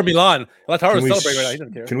Lautaro. Poor Milan. Lautaro's celebrating right now. He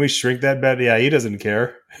doesn't care. Can we shrink that bet? Yeah, he doesn't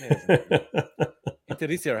care.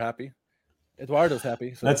 Interisi are happy. Eduardo's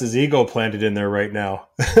happy. So. That's his ego planted in there right now.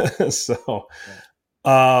 So,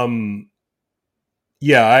 I'm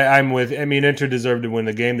with. I mean, Inter deserved to win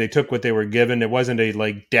the game. They took what they were given. It wasn't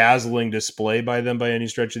a dazzling display by them by any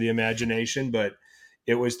stretch of the imagination, but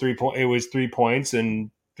it was 3 points. It was 3 points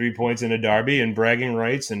and 3 points in a derby and bragging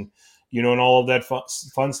rights and and all of that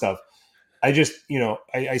fun stuff. I just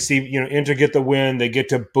I see Inter get the win. They get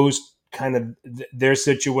to boost kind of their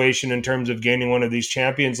situation in terms of gaining one of these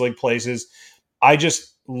Champions League places. I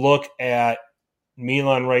just look at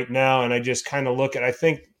Milan right now, and I just kind of look at, I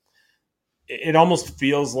think it almost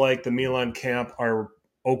feels like the Milan camp are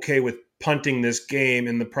okay with punting this game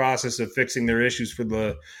in the process of fixing their issues for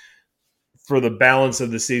the balance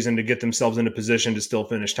of the season to get themselves in a position to still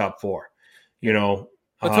finish top 4.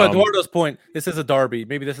 But to Eduardo's point, this is a derby.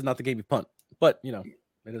 Maybe this is not the game you punt, but it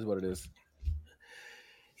is what it is.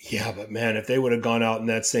 Yeah, but man, if they would have gone out in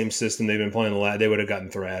that same system they've been playing they would have gotten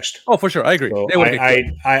thrashed. Oh, for sure, I agree. So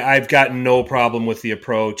I've gotten no problem with the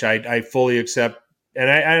approach. I fully accept, and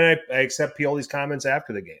I accept Pioli's comments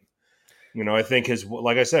after the game. I think his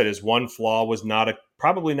one flaw was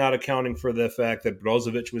probably not accounting for the fact that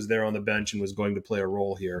Brozovic was there on the bench and was going to play a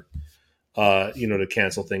role here. To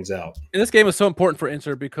cancel things out. And this game was so important for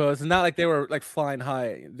Inter because it's not like they were like flying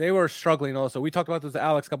high. They were struggling also. We talked about this to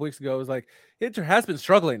Alex a couple weeks ago. It was like Inter has been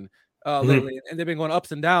struggling lately, and they've been going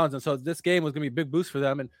ups and downs. And so this game was going to be a big boost for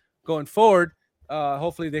them. And going forward,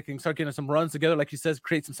 hopefully they can start getting some runs together. Like you said,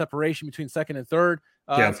 create some separation between second and third.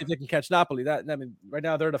 And see if they can catch Napoli. Right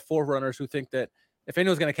now they're the forerunners who think that if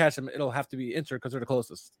anyone's going to catch them, it'll have to be Inter because they're the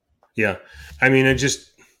closest. Yeah. I mean,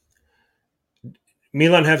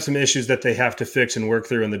 Milan have some issues that they have to fix and work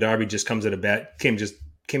through, and the derby just came at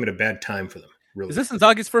a bad time for them. Really, is this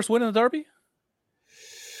Inzaghi's first win in the derby?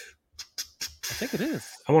 I think it is.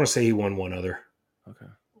 I want to say he won one other. Okay.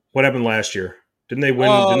 What happened last year? Didn't they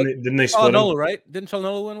win? Didn't they split? Cialanoglu, right? Didn't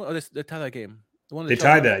Cialanoglu win? Or they tied that game. They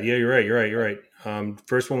tied that. Yeah, you're right.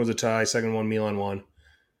 First one was a tie. Second one, Milan won.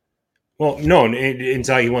 Well, no,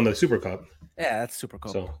 Inzaghi won the Super Cup. Yeah, that's Super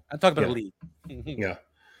Cup. So, I'm talking about a league. Yeah.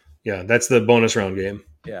 Yeah, that's the bonus round game.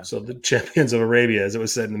 Yeah. So the champions of Arabia, as it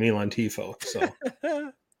was said in the Milan Tifo.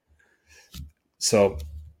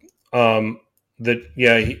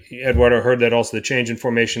 Eduardo heard that also the change in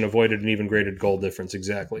formation avoided an even greater goal difference.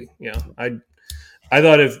 Exactly. Yeah. I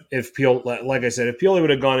thought if Pioli, like I said, if Pioli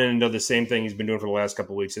would have gone in and done the same thing he's been doing for the last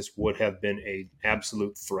couple of weeks, this would have been an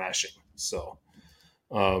absolute thrashing. So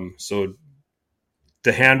the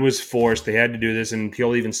hand was forced. They had to do this, and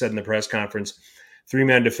Pioli even said in the press conference,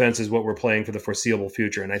 3-man defense is what we're playing for the foreseeable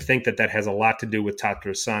future. And I think that has a lot to do with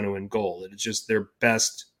Tatarusanu in goal. It's just their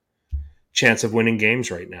best chance of winning games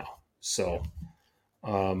right now. So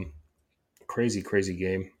crazy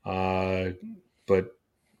game. But,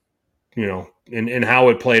 in how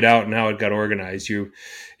it played out and how it got organized,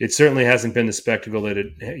 it certainly hasn't been the spectacle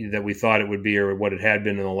that we thought it would be or what it had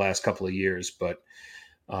been in the last couple of years. But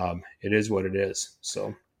it is what it is.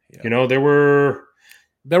 So, there were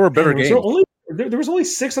better games. There was only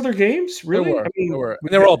 6 other games, really. There were.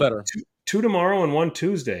 They were all better. 2 tomorrow and 1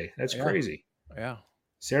 Tuesday. That's crazy. Yeah.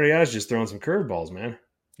 Serie A is just throwing some curveballs, man.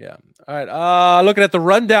 Yeah. All right. Looking at the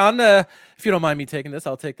rundown. If you don't mind me taking this,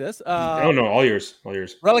 I'll take this. No, all yours.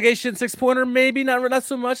 Relegation 6-pointer, maybe not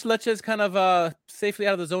so much. Lecce is kind of safely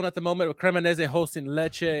out of the zone at the moment with Cremonese hosting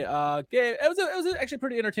Lecce. Game. It was actually a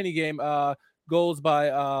pretty entertaining game. Goals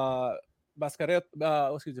by Bascarotto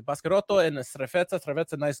and Strefezza.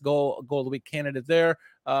 Strefezza, nice goal of the week candidate there.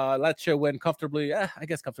 Lecce win comfortably. I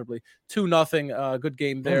guess comfortably. 2-0. Good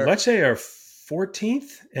game there. Lecce are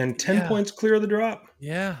 14th and 10 points clear of the drop.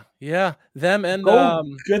 Yeah. Them and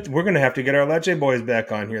good. We're gonna have to get our Lecce boys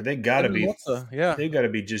back on here. They gotta be. They gotta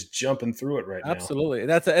be just jumping through it right now. Absolutely.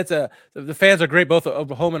 The fans are great both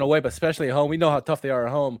home and away, but especially at home. We know how tough they are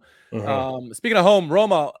at home. Speaking of home,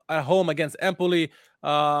 Roma at home against Empoli.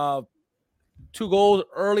 2 goals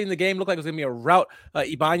early in the game. Looked like it was going to be a rout.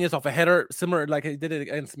 Ibanez off a header, similar like he did it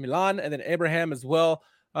against Milan. And then Abraham as well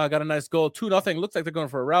got a nice goal. 2-0. Looks like they're going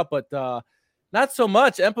for a rout, but not so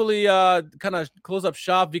much. Empoli kind of close up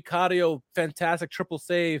shop. Vicario, fantastic triple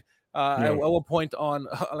save at one point on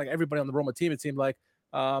like everybody on the Roma team, it seemed like.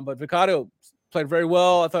 But Vicario played very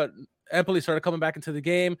well. I thought Empoli started coming back into the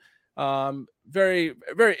game. Very,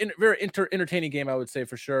 very, very entertaining game, I would say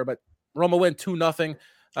for sure. But Roma win 2-0.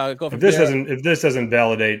 If this doesn't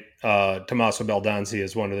validate Tommaso Baldanzi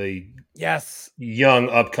as one of the young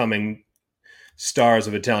upcoming stars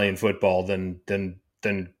of Italian football, then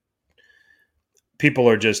people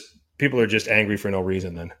are just angry for no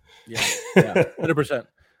reason. Then 100%.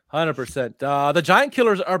 The Giant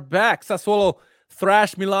Killers are back. Sassuolo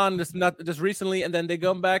thrashed Milan just recently, and then they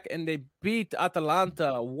come back and they beat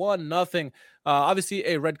Atalanta 1-0. Obviously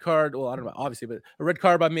a red card. Well, I don't know, obviously, but a red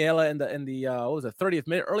card by Miele in the what was it, 30th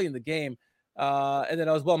minute, early in the game. And then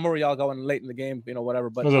as well, Muriel going late in the game, whatever.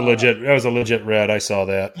 But that was a legit red. I saw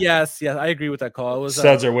that. Yes, I agree with that call. It was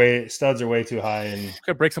studs are way too high and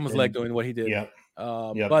could break someone's leg doing what he did.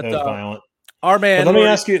 But that was violent. Our man. But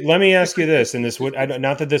let me ask you this, and this would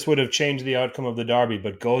not that this would have changed the outcome of the derby,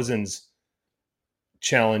 but Gosens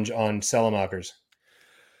challenge on Salamakers.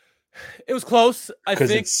 It was close. I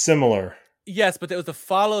think it's similar. Yes, but there was a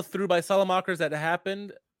follow through by Salamakers that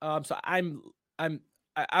happened. So I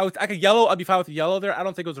could yellow. I'd be fine with the yellow there. I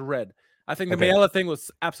don't think it was a red. I think the Mayela thing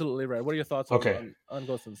was absolutely red. What are your thoughts on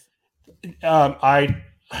Gosens?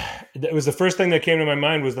 It was the first thing that came to my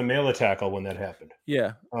mind was the Mayela tackle when that happened.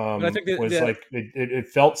 Yeah, I think it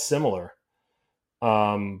felt similar,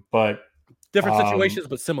 but different situations,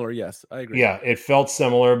 but similar. Yes, I agree. Yeah, it felt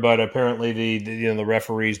similar, but apparently the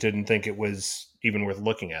referees didn't think it was even worth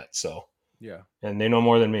looking at. So yeah, and they know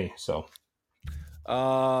more than me. So,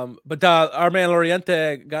 but our man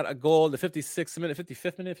Loriente got a goal in the 56th minute,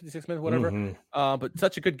 55th minute, 56th minute, whatever. Mm-hmm. But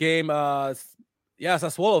such a good game.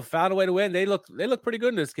 Sassuolo found a way to win. They look pretty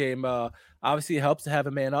good in this game. Obviously, it helps to have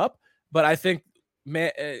a man up, but I think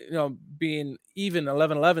being even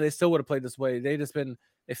 11-11, they still would have played this way. They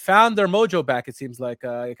found their mojo back. It seems like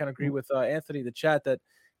I kind of agree with Anthony in the chat that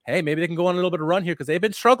hey, maybe they can go on a little bit of run here because they've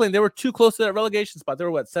been struggling. They were too close to that relegation spot. They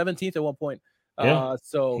were 17th at one point. Yeah.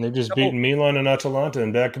 So they've just beaten Milan and Atalanta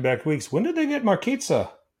in back-to-back weeks. When did they get Marquitza?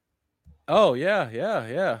 Oh yeah.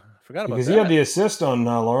 Forgot about that. Because he had the assist on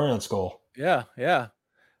Lorient's goal. Yeah.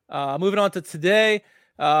 Moving on to today,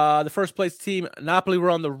 the first place team, Napoli, were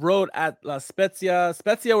on the road at La Spezia.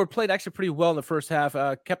 Spezia were played actually pretty well in the first half,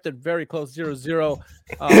 kept it very close, 0-0.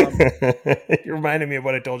 You reminded me of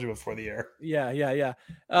what I told you before the air. Yeah. 0-0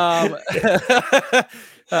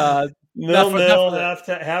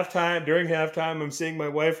 halftime. During halftime, I'm seeing my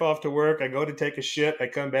wife off to work. I go to take a shit. I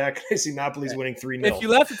come back. I see Napoli's winning 3-0. If you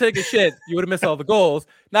left to take a shit, you would have missed all the goals.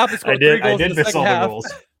 Napoli scored 3 goals. I did miss all the goals.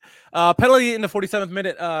 Penalty in the 47th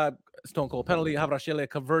minute. Stone cold penalty. Havrachelia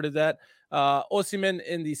converted that. Osimhen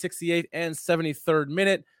in the 68th and 73rd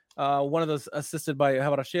minute. One of those assisted by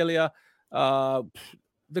Havrachelia.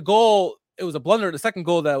 The goal, it was a blunder. The second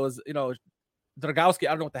goal that was, Dragowski, I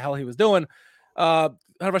don't know what the hell he was doing.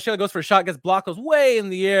 Havrachelia goes for a shot, gets blocked, goes way in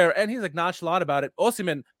the air, and he's like nonchalant about it.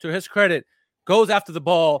 Osimhen, to his credit, goes after the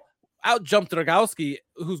ball, out jumped Dragowski,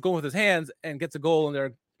 who's going with his hands, and gets a goal in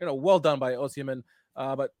there. Well done by Osimhen.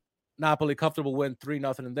 But Napoli, comfortable win,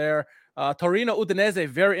 3-0 in there. Torino Udinese,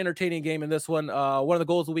 very entertaining game in this one. One of the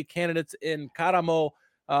goals of the week candidates in Caramo.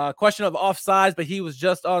 Question of offsides, but he was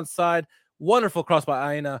just onside. Wonderful cross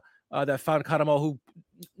by Aina that found Caramo, who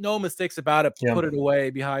no mistakes about it, put it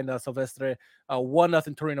away behind Silvestre.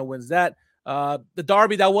 1-0 Torino wins that. The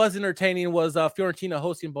derby that was entertaining was Fiorentina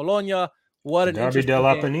hosting Bologna. What an Derby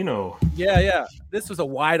dell'Apennino. Yeah. This was a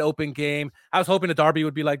wide open game. I was hoping the derby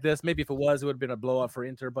would be like this. Maybe if it was, it would have been a blowout for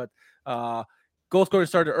Inter. But goal scoring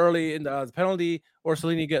started early in the penalty.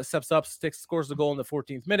 Orsolini steps up, scores the goal in the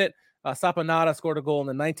 14th minute. Saponara scored a goal in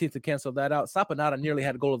the 19th to cancel that out. Saponara nearly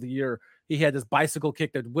had goal of the year. He had this bicycle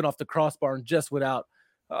kick that went off the crossbar and just went out.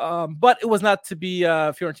 But it was not to be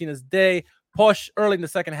Fiorentina's day. Posh early in the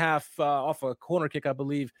second half off a corner kick, I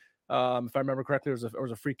believe. If I remember correctly, it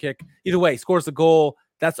was a free kick. Either way, scores the goal.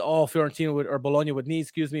 That's all Bologna would need.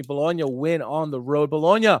 Bologna win on the road.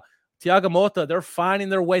 Bologna, Thiago Motta, they're finding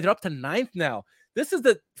their way. They're up to 9th now. This is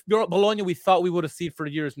the Bologna we thought we would have seen for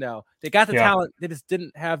years now. They got the talent. They just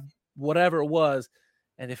didn't have whatever it was.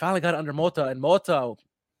 And they finally got under Motta. And Motta,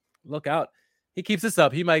 look out. He keeps this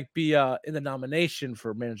up. He might be in the nomination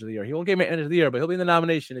for Manager of the Year. He won't get Manager of the Year, but he'll be in the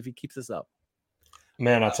nomination if he keeps this up.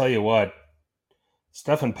 Man, I'll tell you what.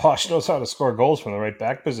 Stefan Posch knows how to score goals from the right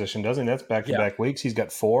back position, doesn't he? That's back-to-back weeks. He's got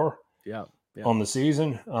 4 on the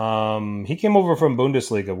season. He came over from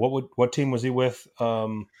Bundesliga. What team was he with? I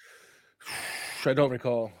don't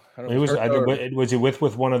recall. Was he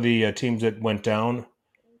with one of the teams that went down?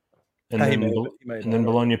 And then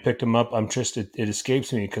Bologna picked him up. It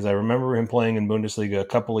escapes me because I remember him playing in Bundesliga a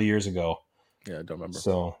couple of years ago. Yeah, I don't remember.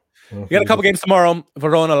 So you got a couple games tomorrow: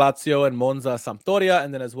 Verona, Lazio, and Monza, Sampdoria,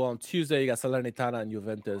 and then as well on Tuesday you got Salernitana and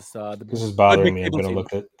Juventus. This is bothering me. I'm going to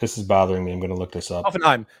look this up.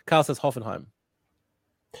 Hoffenheim. Kyle says Hoffenheim.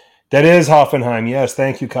 That is Hoffenheim. Yes,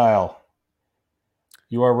 thank you, Kyle.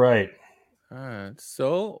 You are right. All right.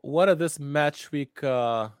 So, what of this match week you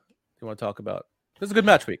want to talk about? This is a good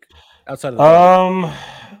match week. Outside of the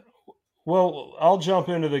well, I'll jump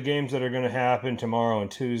into the games that are going to happen tomorrow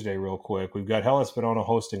and Tuesday real quick. We've got Hellas Verona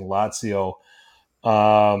hosting Lazio.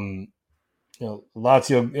 Lazio,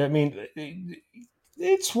 I mean,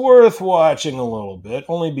 it's worth watching a little bit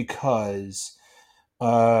only because,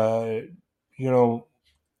 Hellas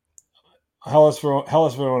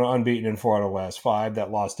Verona unbeaten in 4 out of the last 5.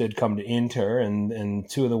 That loss did come to Inter, and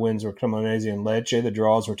 2 of the wins were Cremonese and Lecce. The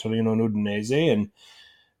draws were Torino and Udinese, and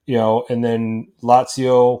then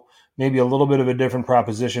Lazio, maybe a little bit of a different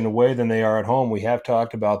proposition away than they are at home. We have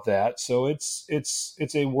talked about that, so it's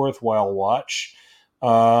a worthwhile watch.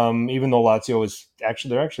 Even though Lazio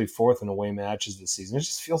they're actually fourth in away matches this season. It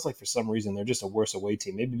just feels like for some reason they're just a worse away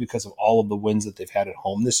team. Maybe because of all of the wins that they've had at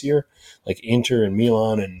home this year, like Inter and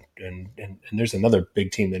Milan, and there's another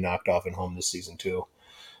big team they knocked off at home this season too.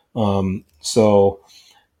 So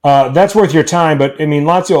that's worth your time. But I mean,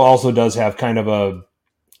 Lazio also does have kind of a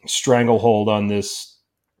stranglehold on this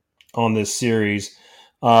series.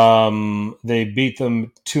 They beat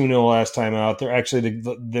them 2-0 last time out.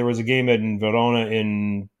 There was a game in Verona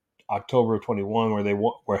in October of 21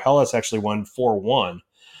 where Hellas actually won 4-1.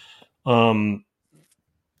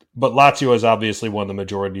 But Lazio has obviously won the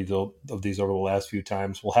majority of these over the last few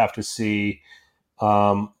times. We'll have to see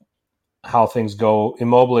how things go.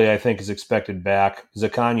 Immobile, I think, is expected back.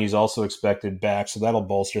 Zaccagni is also expected back, so that'll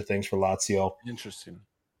bolster things for Lazio. Interesting.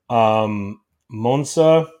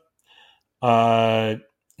 Monza, as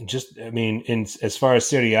far as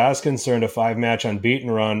Serie A is concerned, a 5-match unbeaten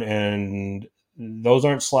run, and those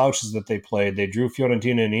aren't slouches that they played. They drew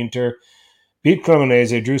Fiorentina and Inter, beat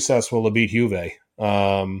Cremonese, drew Sassuolo, beat Juve. They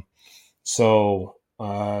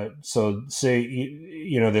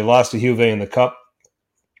lost to Juve in the cup,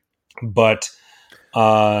 but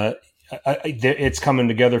it's coming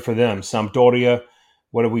together for them. Sampdoria,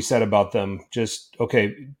 what have we said about them? Just,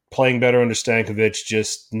 playing better under Stankovic,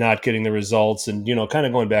 just not getting the results, and, kind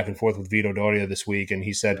of going back and forth with Vito Doria this week. And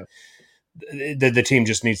he said that the team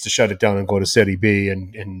just needs to shut it down and go to Serie B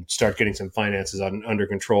and start getting some finances under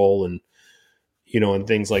control and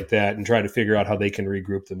things like that, and try to figure out how they can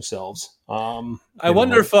regroup themselves. I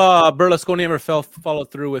wonder if Berlusconi ever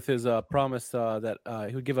followed through with his promise that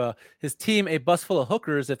he would give his team a bus full of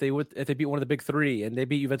hookers if they beat one of the big three, and they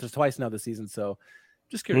beat Juventus twice now this season. So,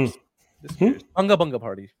 just curious. Bunga bunga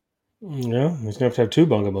party. Yeah, he's gonna have to have 2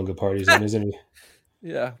 bunga bunga parties, then, isn't he?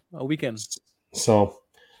 Yeah, a weekend. So,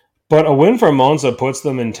 but a win for Monza puts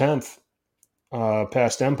them in 10th,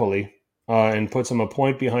 past Empoli. And puts them a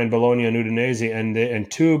point behind Bologna and Udinese,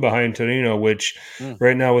 and 2 behind Torino, which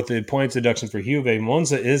right now with the points deduction for Juve,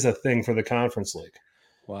 Monza is a thing for the Conference League.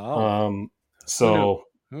 Wow. Who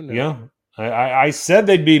knew? Yeah, I said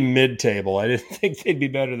they'd be mid-table. I didn't think they'd be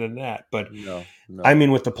better than that. But, no. I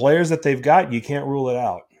mean, with the players that they've got, you can't rule it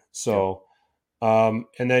out. So, and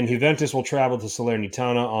then Juventus will travel to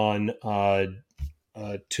Salernitana on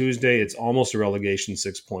Tuesday. It's almost a relegation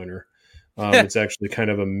 6-pointer. It's actually kind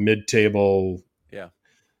of a mid-table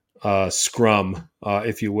scrum,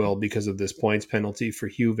 if you will, because of this points penalty for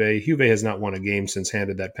Juve. Juve has not won a game since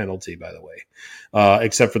handed that penalty, by the way,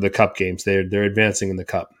 except for the cup games. They're advancing in the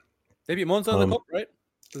cup. They beat Monza in the cup, right?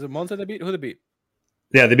 Was it Monza they beat? Who they beat?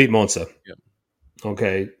 Yeah, they beat Monza. Yeah.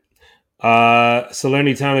 Okay.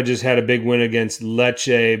 Salernitana just had a big win against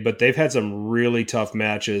Lecce, but they've had some really tough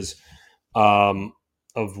matches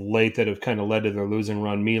of late that have kind of led to their losing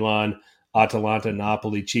run. Milan, Atalanta,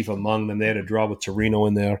 Napoli, chief among them. They had a draw with Torino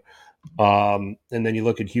in there. And then you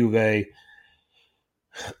look at Juve.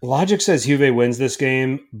 Logic says Juve wins this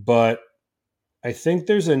game, but I think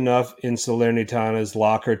there's enough in Salernitana's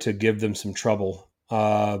locker to give them some trouble.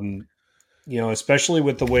 Especially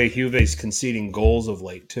with the way Juve's conceding goals of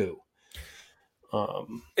late too.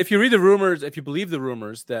 If you read the rumors, if you believe the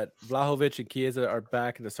rumors that Vlahovic and Chiesa are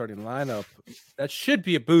back in the starting lineup, that should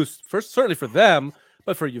be a boost, certainly for them,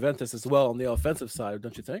 but for Juventus as well on the offensive side,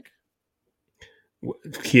 don't you think?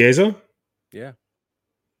 Chiesa? Yeah.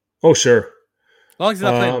 Oh, sure. As long as he's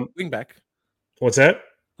not playing wing back. What's that? As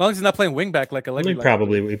long as he's not playing wing back like Allegri. He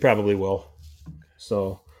probably will.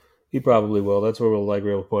 So he probably will. That's where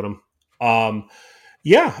Allegri will put him.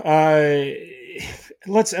 It's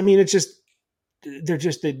just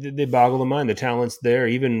they boggle the mind. The talent's there,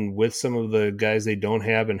 even with some of the guys they don't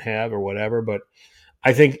have or whatever. But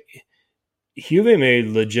I think Juve may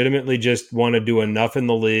legitimately just want to do enough in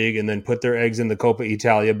the league and then put their eggs in the Coppa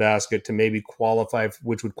Italia basket to maybe qualify,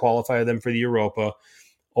 which would qualify them for the Europa,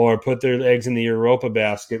 or put their eggs in the Europa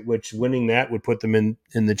basket, which winning that would put them in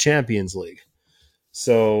the Champions League.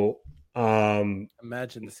 So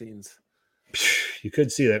imagine the scenes. You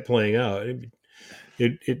could see that playing out.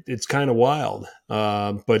 It's kind of wild.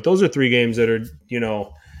 But those are 3 games that are,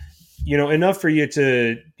 enough for you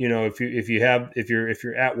to, if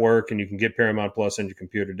you're at work and you can get Paramount Plus on your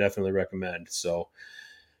computer, definitely recommend. So,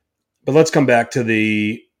 but let's come back to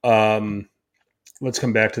the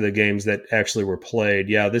games that actually were played.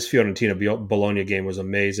 Yeah, this Fiorentina Bologna game was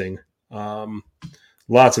amazing.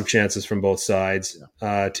 Lots of chances from both sides.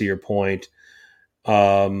 To your point,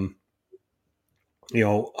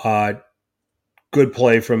 good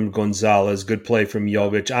play from Gonzalez, good play from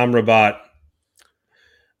Jovic.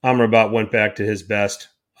 Amrabat went back to his best.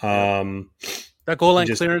 That goal line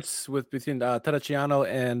clearance between Terracciano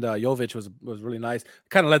and Jovic was really nice.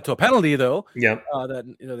 Kind of led to a penalty though. Yeah.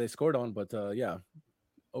 That they scored on, but yeah.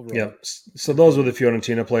 Overall. Yeah. So those were the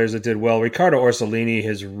Fiorentina players that did well. Riccardo Orsolini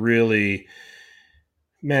has really,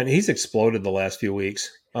 man, he's exploded the last few weeks.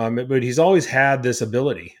 But he's always had this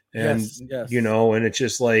ability, and and it's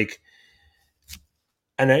just like,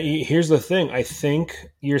 and here's the thing: I think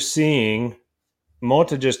you're seeing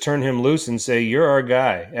Motta just turn him loose and say, "You're our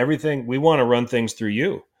guy. Everything we want to run things through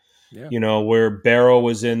you." Yeah. Where Barrow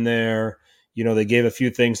was in there. They gave a few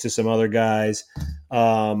things to some other guys.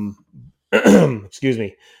 Excuse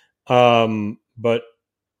me. But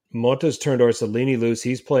Motta's turned Orsolini loose.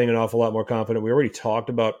 He's playing an awful lot more confident. We already talked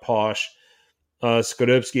about Posh.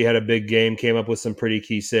 Skorupski had a big game, came up with some pretty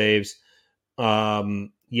key saves. I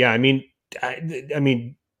mean,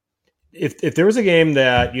 if there was a game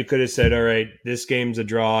that you could have said, all right, this game's a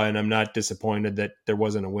draw, and I'm not disappointed that there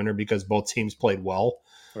wasn't a winner because both teams played well.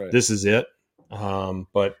 Right. This is it.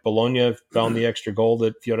 But Bologna found the extra goal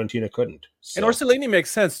that Fiorentina couldn't. So. And Orsolini makes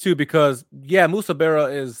sense too because Moussa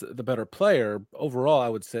Berra is the better player overall, I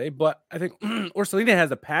would say. But I think Orsolini has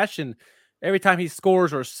a passion. Every time he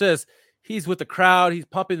scores or assists, he's with the crowd. He's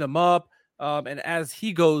pumping them up. And as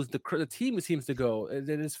he goes, the team seems to go. And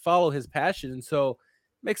they just follow his passion. And so it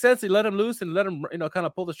makes sense. They let him loose and let him, kind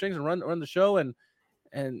of pull the strings and run the show. And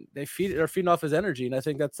they're feeding off his energy. And I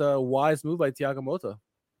think that's a wise move by Thiago Motta.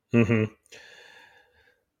 Mm-hmm.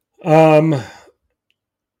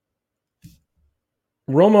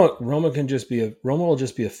 Roma will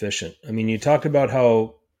just be efficient. I mean, you talked about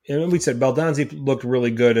how, and we said Baldanzi looked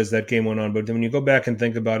really good as that game went on, but then when you go back and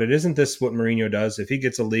think about it, isn't this what Mourinho does? If he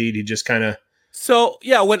gets a lead, he just kind of. So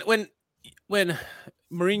yeah, when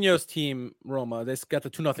Mourinho's team Roma, they got the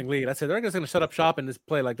 2-0 lead, I said they're just going to shut up shop and just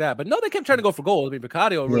play like that. But no, they kept trying to go for goals. I mean,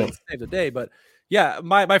 Vicario really saved the day. But yeah,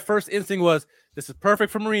 my first instinct was this is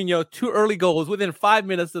perfect for Mourinho. 2 early goals within 5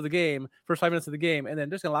 minutes of the game, first 5 minutes of the game, and then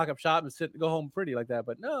just gonna lock up shop and go home pretty like that.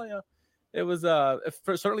 But no, it was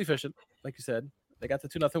certainly efficient, like you said. They got the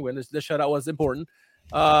 2-0 win. The shutout was important.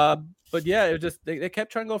 But yeah, it was just they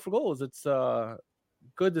kept trying to go for goals. It's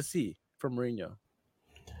good to see from Mourinho.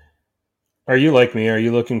 Are you like me? Are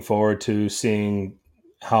you looking forward to seeing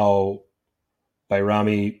how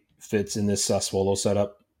Bayrami fits in this Sassuolo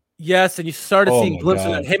setup? Yes, and you started seeing glimpses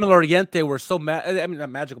of that. Him and Loriente were so not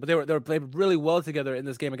magical, but they played really well together in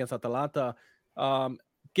this game against Atalanta.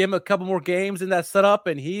 Give him a couple more games in that setup,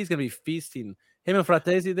 and he's going to be feasting. Him and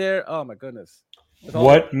Fratesi there, oh my goodness.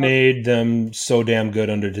 What made them so damn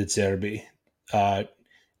good under De Zerbi?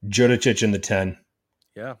 Juricic in the 10.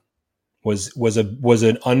 Yeah. Was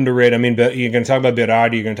an underrated. I mean, you're going to talk about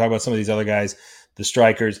Berardi, you're going to talk about some of these other guys, the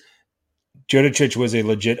strikers. Juricic was a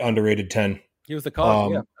legit underrated 10. He was the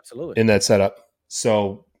call, yeah, absolutely. In that setup.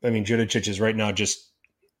 So, I mean, Juricic is right now just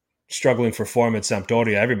struggling for form at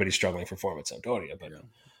Sampdoria. Everybody's struggling for form at Sampdoria,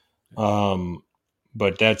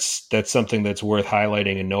 but that's something that's worth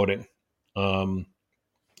highlighting and noting. And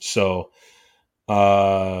the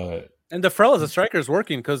Frel as a striker is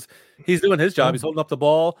working because he's doing his job. He's holding up the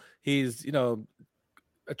ball. He's,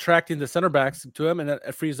 attracting the center backs to him, and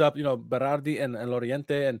it frees up, Berardi and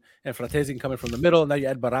Loriente and Fratesi coming from the middle. Now you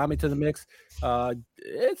add Bayrami to the mix.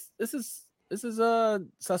 This is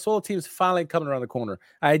Sassuolo team's finally coming around the corner.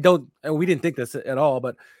 We didn't think this at all,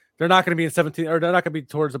 but they're not going to be in 17, or they're not going to be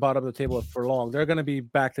towards the bottom of the table for long. They're going to be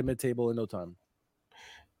back to mid-table in no time.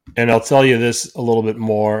 And I'll tell you this a little bit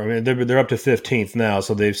more. I mean, they're up to 15th now,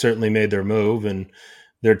 so they've certainly made their move, and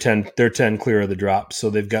they're 10 clear of the drop, so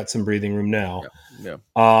they've got some breathing room now. Yeah.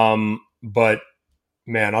 But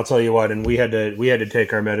man, I'll tell you what, and we had to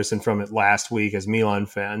take our medicine from it last week as Milan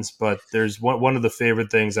fans. But there's one of the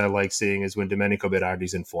favorite things I like seeing is when Domenico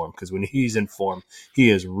Berardi's in form, because when he's in form,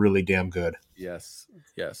 he is really damn good. Yes.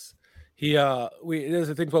 He there's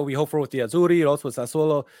a thing what we hope for with the Azzurri, and also with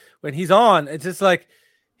Sassuolo. When he's on, it's just like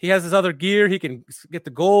he has his other gear. He can get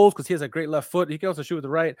the goals because he has a great left foot. He can also shoot with the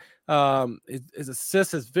right. His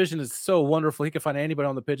assists, his vision is so wonderful. He can find anybody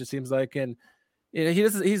on the pitch, it seems like. And he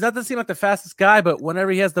doesn't seem like the fastest guy, but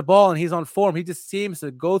whenever he has the ball and he's on form, he just seems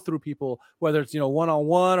to go through people, whether it's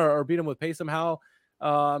one-on-one or beat him with pace somehow.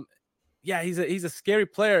 He's a scary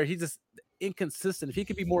player. He's just inconsistent. If he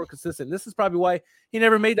could be more consistent, this is probably why he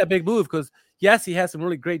never made that big move. Because yes, he has some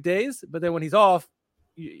really great days, but then when he's off,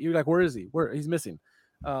 you're like, where is he? He's missing.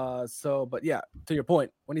 But yeah, to your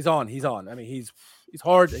point, when he's on, he's on. I mean, he's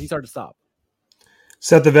hard to stop.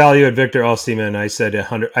 Set the value at Victor Osimhen. I said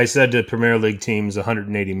 100. I said to Premier League teams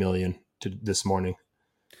 180 million this morning.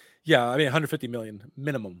 Yeah, I mean 150 million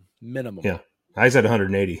minimum. Yeah, I said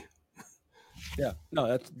 180. Yeah,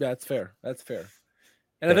 no, that's fair. That's fair.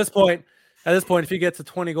 And at this point, At this point, if he gets to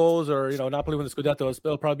 20 goals or, Napoli win the Scudetto,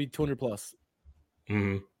 it'll probably be 200 plus.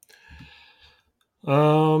 Mm-hmm.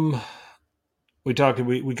 We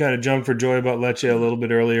kind of jumped for joy about Lecce a little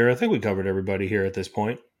bit earlier. I think we covered everybody here at this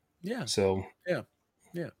point. Yeah. So yeah.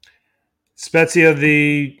 Spezia,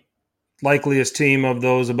 the likeliest team of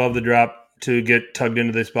those above the drop to get tugged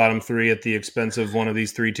into this bottom three at the expense of one of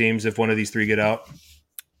these three teams if one of these three get out.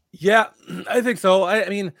 Yeah, I think so. I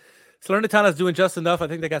mean, Salernitana is doing just enough. I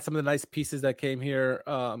think they got some of the nice pieces that came here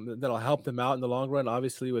that'll help them out in the long run.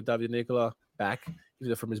 Obviously, with David Nicola back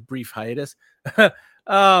from his brief hiatus. But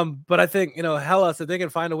I think Hellas, if they can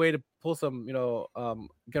find a way to pull some,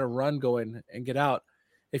 get a run going and get out.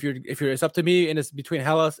 If it's up to me and it's between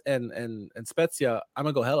Hellas and Spezia, I'm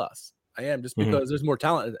gonna go Hellas. I am just because there's more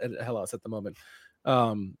talent at Hellas at the moment.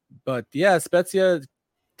 But yeah, Spezia,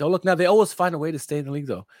 don't look now. They always find a way to stay in the league,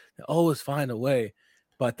 though. They always find a way.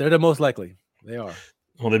 But they're the most likely. They are.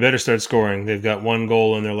 Well, they better start scoring. They've got 1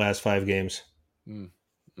 goal in their last 5 games.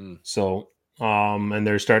 So, and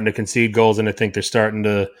they're starting to concede goals, and I think they're starting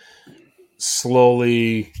to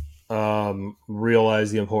slowly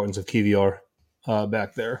realize the importance of Kivior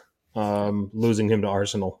back there, losing him to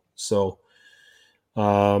Arsenal. So,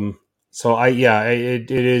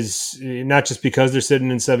 it is not just because they're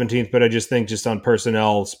sitting in 17th, but I just think just on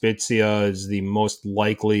personnel, Spezia is the most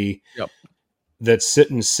likely. Yep. That's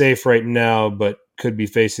sitting safe right now, but could be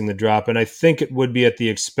facing the drop. And I think it would be at the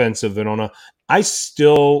expense of Verona. I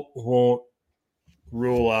still won't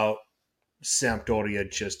rule out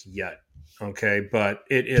Sampdoria just yet. Okay. But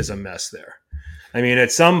it is a mess there. I mean,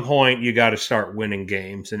 at some point you got to start winning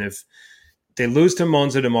games. And if they lose to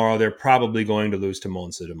Monza tomorrow, they're probably going to lose to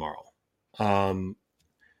Monza tomorrow.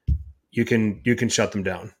 You can shut them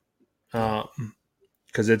down.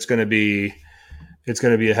 Cause it's going to be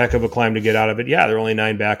a heck of a climb to get out of it. Yeah, they're only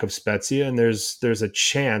 9 back of Spezia, and there's a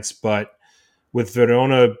chance, but with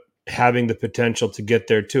Verona having the potential to get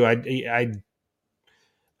there too, I'd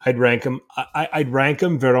rank them. I'd rank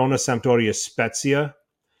them Verona, Sampdoria, Spezia.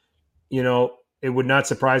 It would not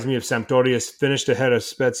surprise me if Sampdoria finished ahead of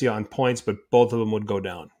Spezia on points, but both of them would go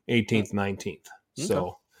down 18th, 19th. Okay.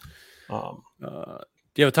 So, do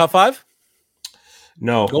you have a top 5?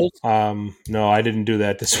 No, no, I didn't do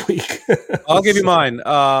that this week. I'll give you mine.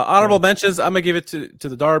 Honorable mentions. I'm gonna give it to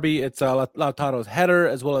the derby. It's Lautaro's header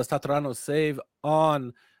as well as Tatarano's save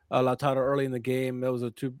on Lautaro early in the game. Those are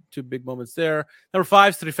two big moments there. Number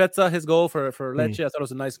 5, Strifezza, his goal for Lecce. I thought it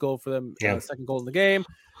was a nice goal for them. Yeah. Second goal in the game.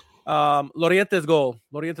 Loriente's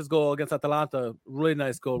goal against Atalanta. Really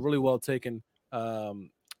nice goal. Really well taken.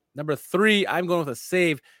 Number 3, I'm going with a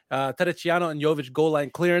save. Terracciano and Jovic goal line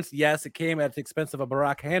clearance. Yes, it came at the expense of a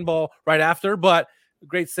Barak handball right after, but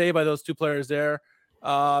great save by those two players there.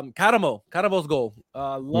 Caramo's goal.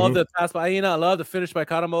 Love the pass by Aina. I love the finish by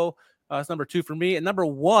Caramo. That's number 2 for me. And number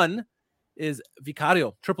 1 is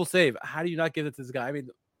Vicario. Triple save. How do you not give it to this guy? I mean,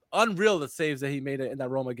 unreal the saves that he made in that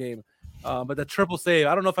Roma game. But the triple save,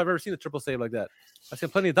 I don't know if I've ever seen a triple save like that. I've seen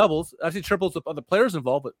plenty of doubles. I've seen triples with other players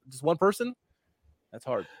involved, but just one person? That's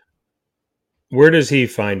hard. Where does he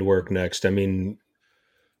find work next? I mean,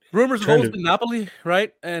 rumors have always been Napoli,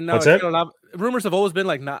 right? And now what's that? Rumors have always been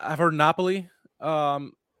like I've heard Napoli. But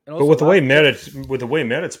with the way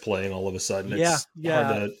Medic's playing, all of a sudden, it's hard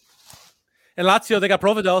to. And Lazio, they got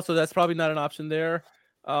Provedel, so that's probably not an option there.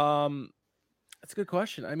 That's a good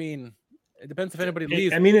question. I mean, it depends if anybody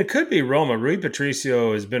leaves. I mean, it could be Roma. Rui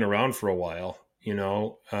Patricio has been around for a while. He's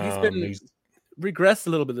regressed a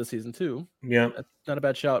little bit this season too. Yeah, that's not a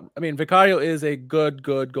bad shout. I mean, Vicario is a good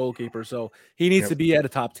goalkeeper, so he needs to be at a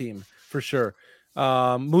top team for sure.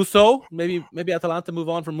 Musso, maybe Atalanta move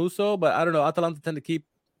on from Musso, but I don't know. Atalanta tend to keep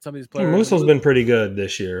some of these players. Musso's been pretty good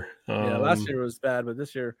this year. Last year was bad, but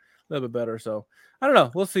this year a little bit better. So I don't know.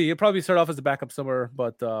 We'll see. He'll probably start off as a backup somewhere,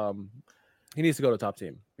 but he needs to go to top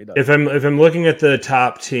team. He does. If I'm looking at the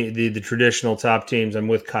top team, the traditional top teams, I'm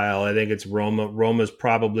with Kyle. I think it's Roma. Roma's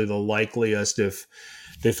probably the likeliest if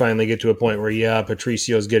they finally get to a point where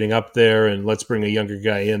Patricio's getting up there, and let's bring a younger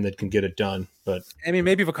guy in that can get it done. But I mean,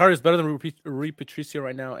 maybe Vicario's better than Rui Patricio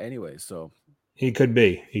right now, anyway. So he could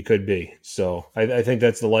be. So I think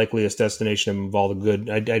that's the likeliest destination of all the good.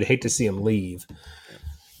 I'd hate to see him leave,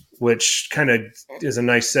 which kind of is a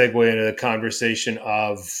nice segue into the conversation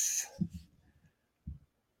of.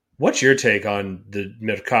 What's your take on the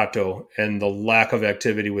Mercato and the lack of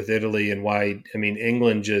activity with Italy and why? I mean,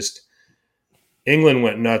 England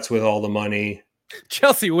went nuts with all the money.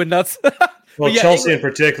 Chelsea went nuts. Well, Chelsea England, in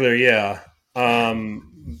particular, yeah. I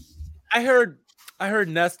heard I heard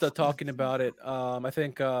Nesta talking about it. I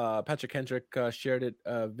think Patrick Kendrick shared it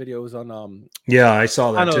videos on Yeah, I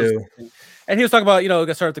saw that too. And he was talking about, got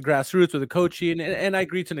to start at the grassroots with the coaching, and I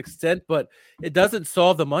agree to an extent, but it doesn't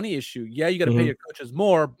solve the money issue. Yeah, you got to pay your coaches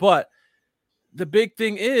more, but the big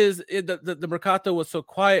thing is the Mercato was so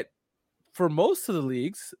quiet for most of the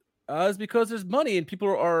leagues is because there's money and people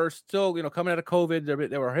are still, coming out of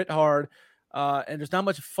COVID. They were hit hard, and there's not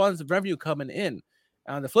much funds revenue coming in.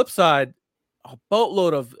 On the flip side, a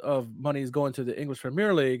boatload of money is going to the English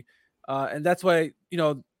Premier League, and that's why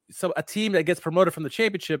so a team that gets promoted from the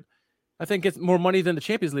Championship, I think, gets more money than the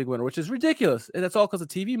Champions League winner, which is ridiculous, and that's all because of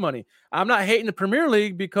TV money. I'm not hating the Premier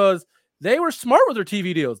League because they were smart with their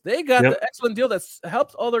TV deals. They got the excellent deal that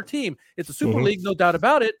helps all their team. It's a Super League, no doubt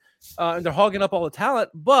about it, and they're hogging up all the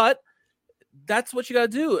talent, but that's what you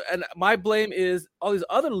got to do. And my blame is all these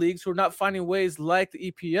other leagues who are not finding ways like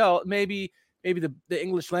the EPL. Maybe the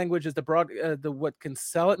English language is the what can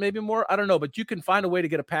sell it maybe more. I don't know, but you can find a way to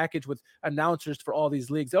get a package with announcers for all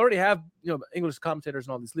these leagues. They already have English commentators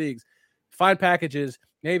in all these leagues. Find packages.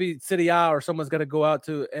 Maybe Serie A or someone's got to go out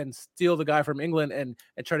to and steal the guy from England and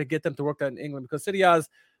try to get them to work that in England, because Serie A's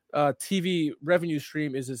TV revenue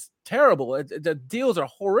stream is just terrible. The deals are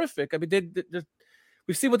horrific. I mean,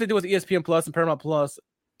 we've seen what they do with ESPN Plus and Paramount Plus.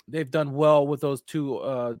 They've done well with those two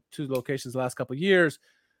locations the last couple of years.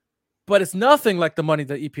 But it's nothing like the money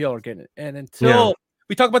the EPL are getting. And until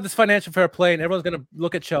we talk about this financial fair play, and everyone's going to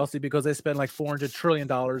look at Chelsea because they spent like $400 trillion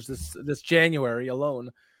this January alone.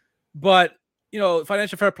 But,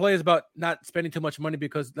 financial fair play is about not spending too much money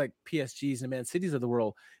because like PSGs and Man Cities of the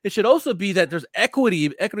world. It should also be that there's equity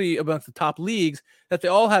amongst the top leagues, that they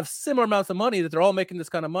all have similar amounts of money, that they're all making this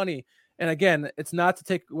kind of money. And again, it's not to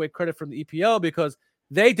take away credit from the EPL because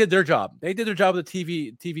they did their job. They did their job with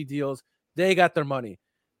the TV deals. They got their money.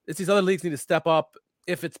 It's these other leagues need to step up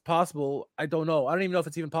if it's possible. I don't know. I don't even know if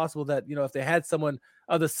it's even possible that, if they had someone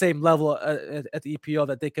of the same level at the EPL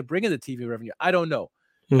that they could bring in the TV revenue. I don't know.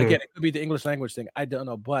 Again, it could be the English language thing. I don't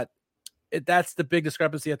know. But that's the big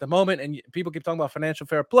discrepancy at the moment. And people keep talking about financial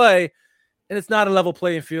fair play, and it's not a level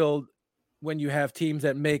playing field when you have teams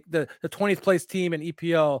that make the 20th place team in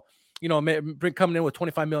EPL, coming in with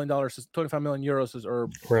 $25 million, 25 million euros or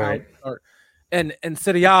right. And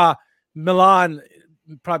Serie A, Milan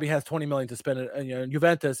probably has 20 million to spend it.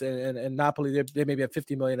 Juventus and Napoli, they maybe have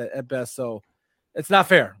 50 million at best. So it's not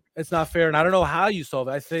fair. It's not fair. And I don't know how you solve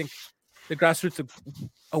it. I think the grassroots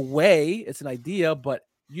a way, it's an idea, but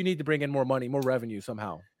you need to bring in more money, more revenue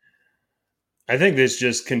somehow. I think this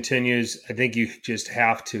just continues. I think you just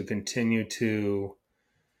have to continue to.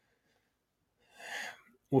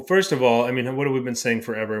 Well, first of all, I mean, what have we been saying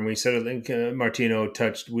forever? And we said, I think Martino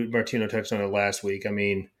touched on it last week. I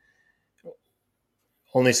mean,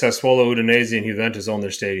 only Sassuolo, Udinese, and Juventus own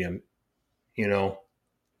their stadium.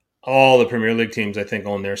 All the Premier League teams, I think,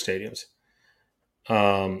 own their stadiums.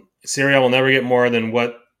 Serie A will never get more than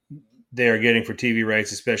what they are getting for TV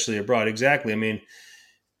rights, especially abroad. Exactly. I mean,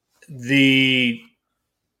 and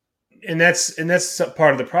that's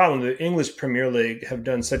part of the problem. The English Premier League have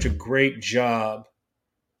done such a great job,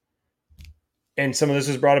 and some of this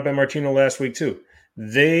was brought up by Martino last week too.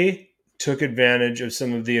 They took advantage of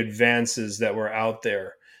some of the advances that were out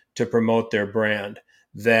there to promote their brand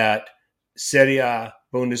that Serie A,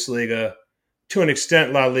 Bundesliga, to an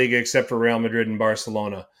extent La Liga, except for Real Madrid and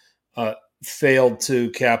Barcelona, failed to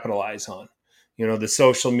capitalize on. The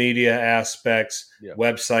social media aspects,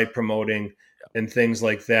 website promoting, and things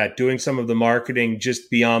like that, doing some of the marketing just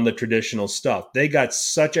beyond the traditional stuff. They got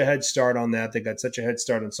such a head start on that. They got such a head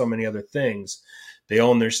start on so many other things. They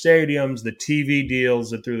own their stadiums, the TV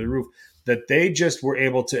deals are through the roof, that they just were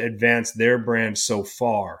able to advance their brand so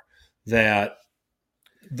far that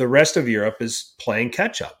the rest of Europe is playing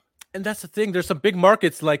catch up. And that's the thing. There's some big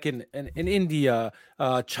markets like in India,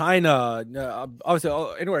 China, obviously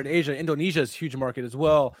anywhere in Asia. Indonesia is a huge market as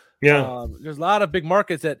well. Yeah, there's a lot of big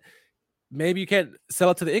markets that maybe you can't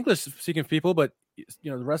sell it to the English-speaking people, but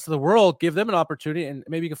the rest of the world, give them an opportunity, and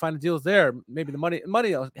maybe you can find the deals there. Maybe the money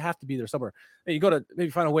will have to be there somewhere. And you go to maybe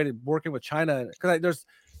find a way to working with China, because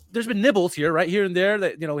there's been nibbles here, right here and there.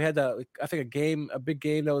 That we had I think a big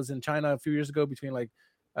game that was in China a few years ago between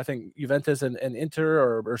I think Juventus and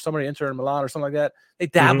Inter or somebody Inter and Milan or something like that. They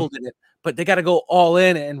dabbled in it, but they got to go all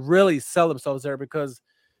in and really sell themselves there because,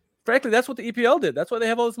 frankly, that's what the EPL did. That's why they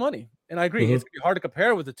have all this money. And I agree, it's gonna be hard to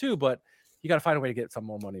compare with the two, but you got to find a way to get some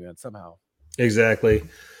more money, man, somehow. Exactly.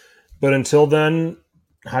 But until then,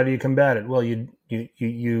 how do you combat it? Well, you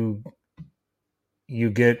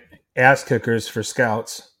get ass kickers for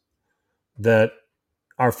scouts that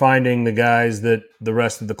are finding the guys that the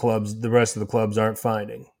rest of the clubs aren't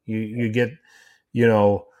finding. You get you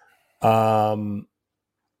know,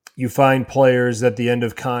 you find players at the end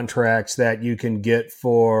of contracts that you can get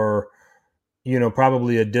for,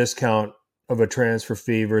 probably a discount of a transfer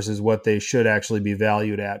fee versus what they should actually be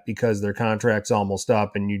valued at because their contract's almost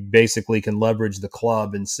up, and you basically can leverage the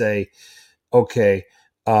club and say, okay,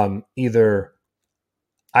 either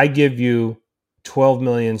I give you $12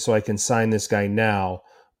 million so I can sign this guy now,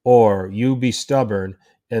 or you be stubborn,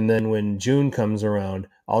 and then when June comes around,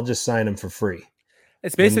 I'll just sign him for free.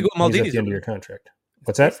 It's basically what Maldini's at the end of your contract.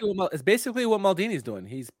 What's that? It's basically what Maldini's doing.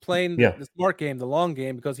 He's playing the smart game, the long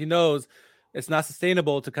game, because he knows it's not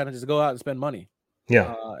sustainable to kind of just go out and spend money.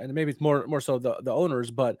 Yeah. And maybe it's more so the owners,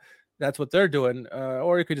 but that's what they're doing.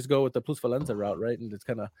 Or you could just go with the plusvalenza route, right? And just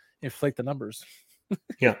kind of inflate the numbers.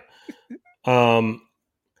 Yeah. And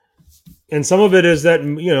some of it is that,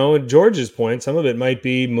 at George's point, some of it might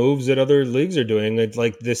be moves that other leagues are doing,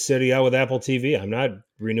 like this Serie A with Apple TV. I'm not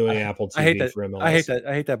renewing Apple TV I hate that. for MLS. I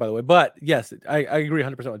hate that, by the way. But yes, I agree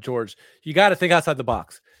 100% with George. You got to think outside the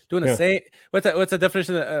box. Doing the same. What's the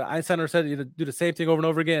definition that Einstein said? You do the same thing over and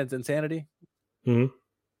over again. It's insanity. Mm-hmm.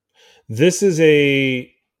 This is that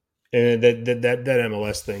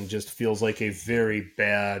MLS thing just feels like a very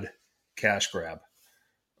bad cash grab,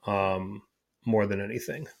 more than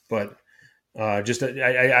anything. But I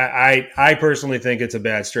personally think it's a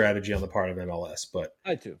bad strategy on the part of MLS. But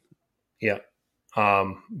I too. Yeah.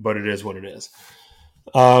 But it is what it is.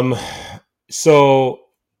 So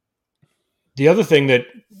the other thing that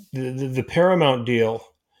the Paramount deal,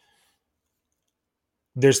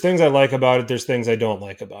 there's things I like about it. There's things I don't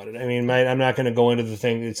like about it. I mean, I'm not going to go into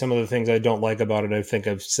some of the things I don't like about it. I think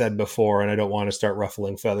I've said before, and I don't want to start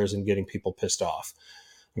ruffling feathers and getting people pissed off.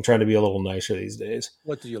 I'm trying to be a little nicer these days.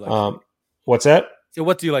 What do you like? What's that? So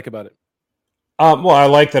what do you like about it? Well, I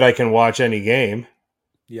like that I can watch any game.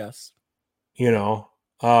 Yes. I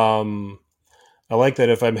like that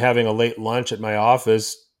if I'm having a late lunch at my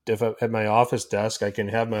office, at my office desk, I can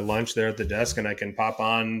have my lunch there at the desk and I can pop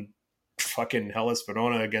on fucking Hellas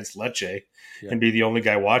Verona against Lecce and be the only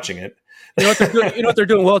guy watching it. You know what they're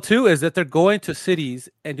doing well too is that they're going to cities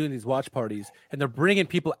and doing these watch parties, and they're bringing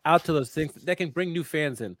people out to those things that can bring new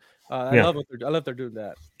fans in. I love they're doing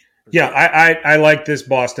that. Yeah, I like this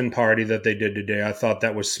Boston party that they did today. I thought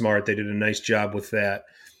that was smart. They did a nice job with that.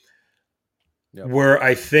 Yep. Where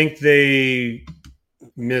I think they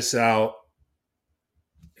miss out,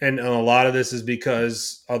 and a lot of this is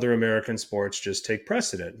because other American sports just take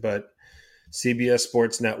precedent, but CBS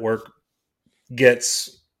Sports Network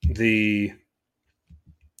gets there'll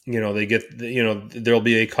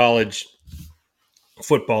be a college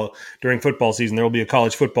football during football season. There will be a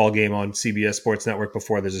college football game on CBS Sports Network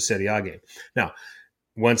before there's a Serie A game. Now,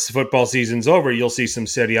 once the football season's over, you'll see some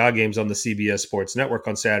Serie A games on the CBS Sports Network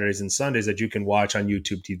on Saturdays and Sundays that you can watch on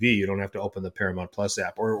YouTube TV. You don't have to open the Paramount Plus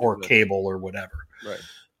app or cable or whatever. Right.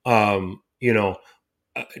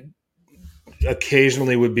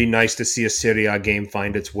 Occasionally would be nice to see a Serie A game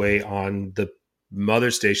find its way on the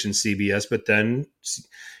mother station CBS, but then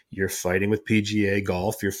you're fighting with PGA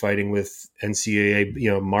golf, you're fighting with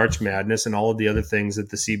NCAA, March Madness, and all of the other things that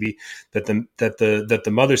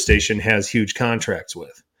the mother station has huge contracts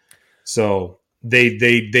with. So they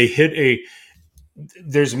hit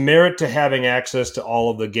there's merit to having access to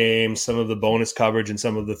all of the games, some of the bonus coverage, and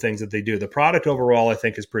some of the things that they do. The product overall, I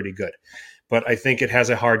think, is pretty good, but I think it has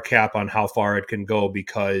a hard cap on how far it can go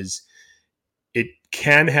because it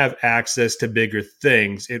can have access to bigger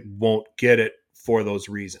things. It won't get it for those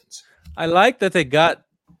reasons. I like that they got.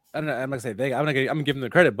 I'm not gonna say they. I'm gonna give them the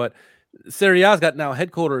credit, but Serie A's got now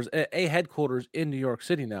headquarters in New York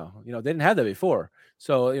City now. They didn't have that before.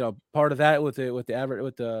 So part of that with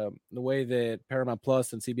the way that Paramount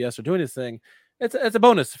Plus and CBS are doing this thing, it's a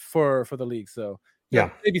bonus for the league. So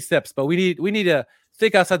baby steps, but we need to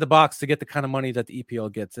think outside the box to get the kind of money that the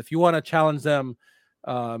EPL gets. If you want to challenge them,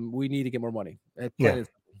 we need to get more money. Got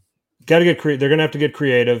to get they're gonna have to get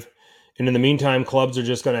creative. And in the meantime, clubs are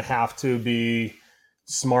just going to have to be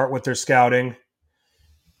smart with their scouting.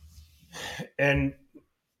 And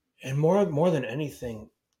more than anything,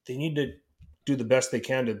 they need to do the best they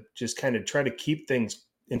can to just kind of try to keep things,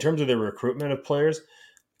 in terms of their recruitment of players,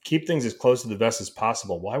 keep things as close to the best as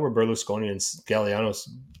possible. Why were Berlusconi and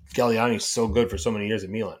Galliani so good for so many years at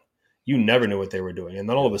Milan? You never knew what they were doing. And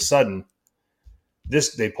then all of a sudden,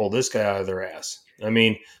 they pulled this guy out of their ass. I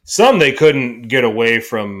mean, some they couldn't get away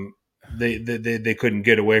from. They couldn't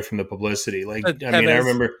get away from the publicity. I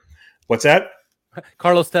remember. What's that?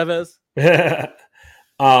 Carlos Tevez. That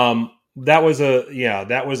was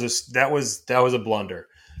a blunder.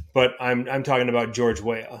 But I'm talking about George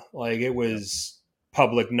Weah. It was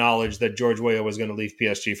public knowledge that George Weah was going to leave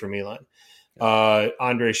PSG for Milan.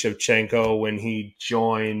 Andrei Shevchenko when he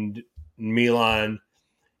joined Milan.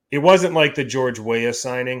 It wasn't like the George Weah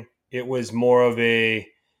signing. It was more of a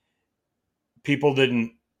people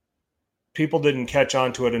didn't catch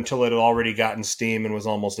on to it until it had already gotten steam and was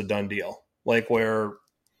almost a done deal. Like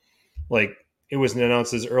it was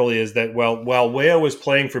announced as early as that. While Weah was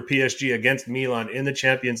playing for PSG against Milan in the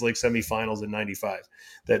Champions League semifinals in '95,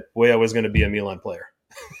 that Weah was going to be a Milan player.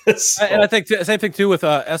 So. And I think same thing too with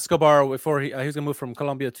Escobar before he was going to move from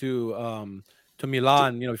Colombia to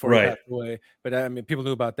Milan, before he passed away. But I mean, people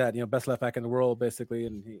knew about that. Best left back in the world, basically,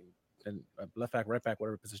 and left back, right back,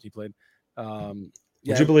 whatever position he played.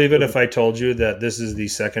 Would you believe it if I told you that this is the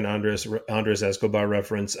second Andres Escobar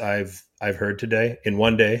reference I've heard today in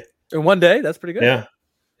one day? In one day, that's pretty good.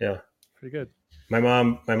 Yeah, pretty good. My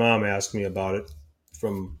mom asked me about it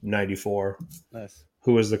from '94. Nice.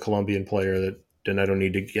 Who was the Colombian player that? And I don't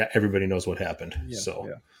need to. Yeah, everybody knows what happened. So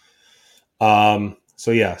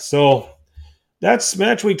that's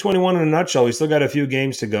match week 21 in a nutshell. We still got a few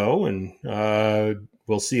games to go, and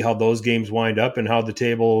we'll see how those games wind up and how the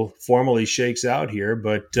table formally shakes out here.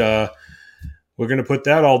 But we're going to put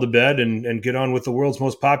that all to bed and get on with the world's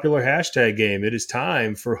most popular hashtag game. It is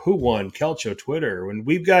time for Who Won Calcio Twitter. And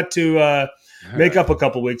we've got to make up a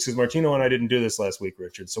couple weeks because Martino and I didn't do this last week,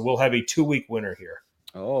 Richard. So we'll have a 2-week winner here.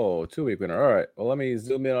 Oh, 2-week winner. All right. Well, let me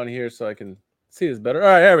zoom in on here so I can see this better. All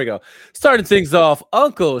right, there we go. Starting things off,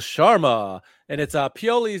 Uncle Sharma. And it's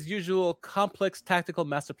Pioli's usual complex tactical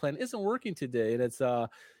master plan isn't working today. And it's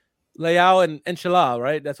Leao and Enchilada,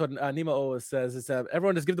 right? That's what Nima always says. It's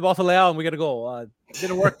everyone just give the ball to Leao and we get a goal.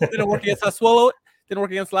 Didn't work against Sassuolo. Didn't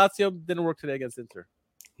work against Lazio. Didn't work today against Inter.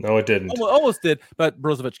 No, it didn't. Almost did, but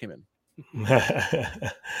Brozovic came in.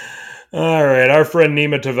 All right. Our friend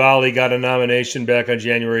Nima Tavali got a nomination back on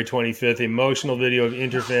January 25th. Emotional video of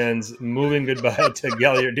Inter fans moving goodbye to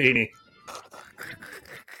Gagliardini.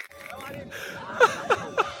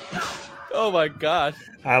 Oh, my gosh.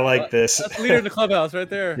 I like this. That's leader in the clubhouse right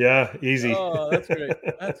there. Yeah, easy. Oh, that's great.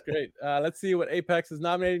 That's great. Let's see what Apex is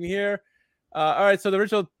nominating here. All right. So the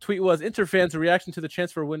original tweet was Inter fans' reaction to the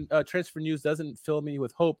transfer news doesn't fill me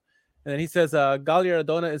with hope. And then he says,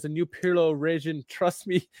 Gagliardini is a new Pirlo region. Trust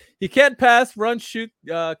me. He can't pass, run, shoot,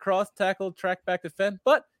 cross, tackle, track back, defend,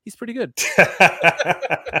 but he's pretty good.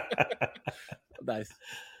 Nice.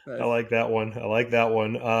 I like that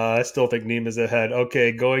one. I still think Nima's ahead.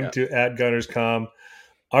 Okay, going to @GunnersCom.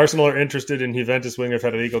 Arsenal are interested in Juventus winger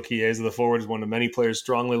Federico Chiesa. The forward is one of many players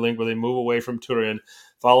strongly linked where they move away from Turin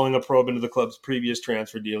following a probe into the club's previous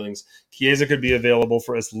transfer dealings. Chiesa could be available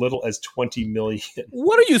for as little as $20 million.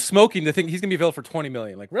 What are you smoking to think he's going to be available for $20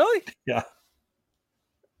 million? Like, really? Yeah.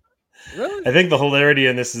 Really? I think the hilarity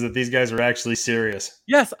in this is that these guys are actually serious.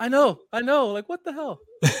 Yes, I know. Like, what the hell?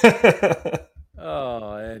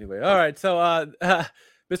 Oh, anyway. All right. So,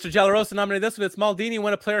 Mr. Giallorosa nominated this one. It's Maldini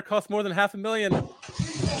when a player costs more than $500,000.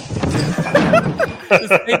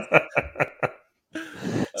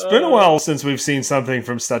 It's been a while since we've seen something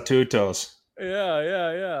from Statutos.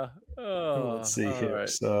 Yeah. Oh, let's see here. Right.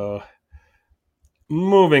 So,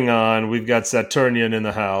 moving on, we've got Saturnian in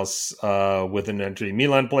the house with an entry.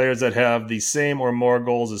 Milan players that have the same or more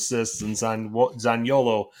goals, assists than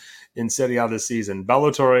Zaniolo in Serie A this season.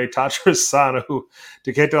 Balotore, Tatarusanu,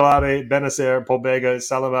 Ketelare, Benacer, Pobega,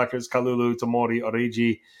 Salamakers, Kalulu, Tomori,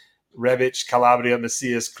 Origi, Rebic, Calabria,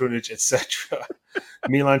 Macias, Krunic, etc.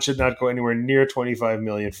 Milan should not go anywhere near $25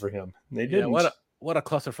 million for him. They didn't. Yeah, what a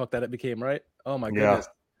clusterfuck that it became, right? Oh my goodness.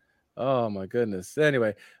 Yeah. Oh my goodness.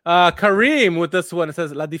 Anyway, Kareem with this one. It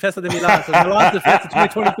says La Difesa de Milan. So Milan's defense in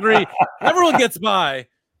 2023. Everyone gets by.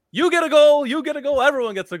 You get a goal.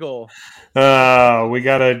 Everyone gets a goal. We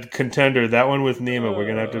got a contender. That one with Nima. We're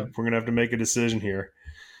gonna have to make a decision here.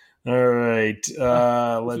 All right.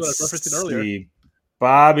 Let's see.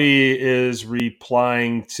 Bobby is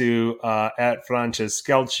replying to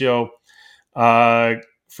 @Francescalcio.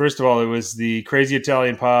 First of all, it was the Crazy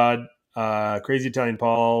Italian Pod, Crazy Italian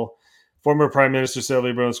Paul. Former Prime Minister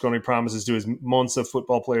Silvio Berlusconi promises to his Monza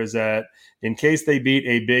football players that in case they beat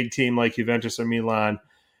a big team like Juventus or Milan,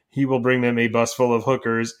 he will bring them a bus full of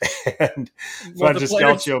hookers. And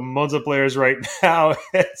Francescalcio, Monza players right now.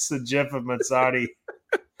 It's the GIF of Mazzarri.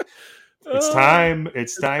 It's time.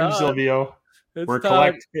 It's time, Silvio. We're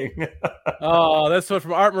collecting. Oh, that's one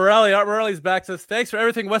from Art Morelli. Art Morelli's back. Says, thanks for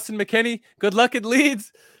everything, Weston McKennie. Good luck at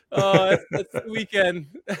Leeds. It's the weekend.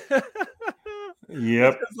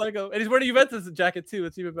 Yep. And he's wearing a Juventus jacket, too.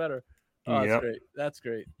 It's even better. Oh, yep. That's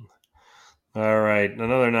great. All right.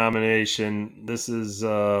 Another nomination. This is,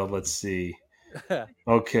 let's see.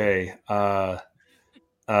 Okay.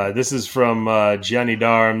 This is from Gianni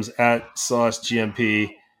Darms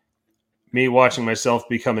 @SauceGMP. me watching myself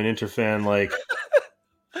become an Inter fan. Like,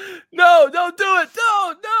 no, don't do it.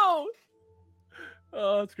 No.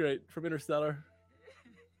 Oh, that's great from Interstellar.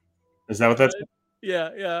 Is that what that's?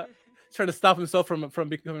 Yeah. He's trying to stop himself from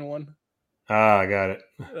becoming one. I got it.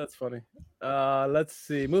 That's funny. Let's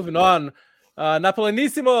see. Moving on.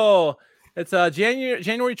 Napolinissimo. It's a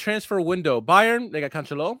January transfer window. Bayern, they got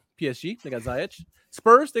Cancelo. PSG, they got Ziyech.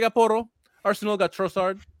 Spurs, they got Porro. Arsenal got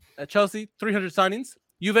Trossard. At Chelsea, 300 signings.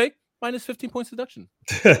 Juve, minus 15 points deduction.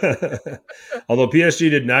 Although PSG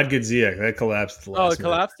did not get Ziyech. That collapsed. It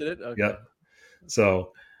collapsed, did it? Okay. Yep.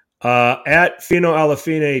 So, at Fino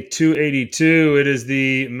Alafine 282, it is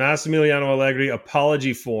the Massimiliano Allegri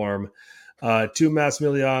apology form. To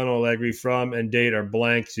Massimiliano Allegri from and date are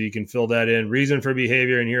blank, so you can fill that in. Reason for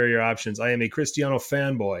behavior, and here are your options. I am a Cristiano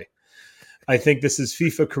fanboy. I think this is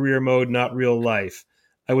FIFA career mode, not real life.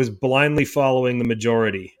 I was blindly following the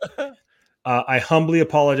majority. I humbly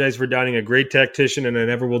apologize for doubting a great tactician, and I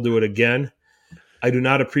never will do it again. I do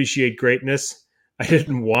not appreciate greatness. I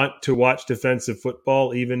didn't want to watch defensive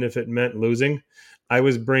football, even if it meant losing. I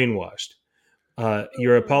was brainwashed.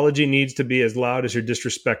 Your apology needs to be as loud as your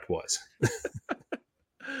disrespect was.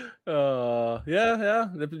 Yeah.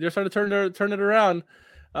 They're trying to turn it around.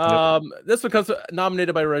 Yep. This one comes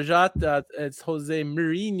nominated by Rajat. It's Jose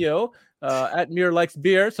Mourinho. At Mir likes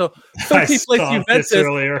beer. So 13th place Juventus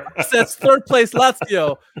sets third place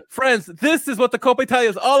Lazio. Friends, this is what the Coppa Italia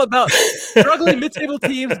is all about. Struggling mid-table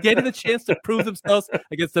teams getting the chance to prove themselves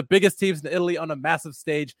against the biggest teams in Italy on a massive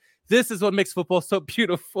stage. This is what makes football so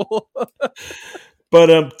beautiful. But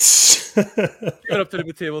Get up to the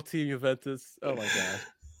mid-table team, Juventus. Oh my god.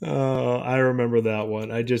 Oh, I remember that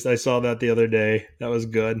one. I saw that the other day. That was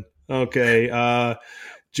good. Okay.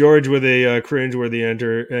 George with a cringeworthy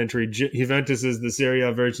entry. Juventus is the Serie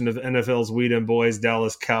A version of NFL's Whedon Boys,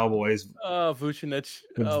 Dallas Cowboys. Oh, Vucinic.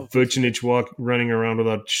 Vucinic running around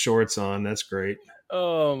without shorts on. That's great.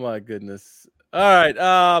 Oh my goodness. All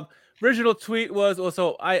right. Original tweet was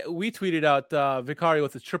also we tweeted out Vicario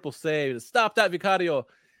with a triple save. Stop that, Vicario.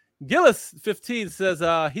 Gillis 15 says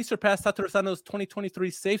he surpassed Tatarusano's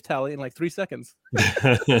 2023 save tally in like 3 seconds.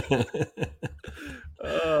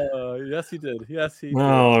 Yes, he did.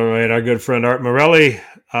 All right. Our good friend Art Morelli,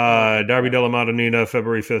 Derby della Madonnina,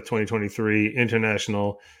 February 5th, 2023,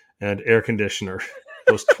 international and air conditioner.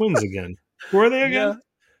 Those twins again. Who are they again?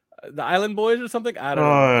 Yeah. The Island Boys or something? I don't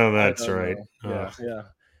know. Oh, that's right. Yeah.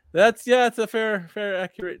 It's a fair,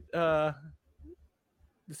 accurate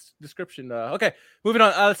description. Okay, moving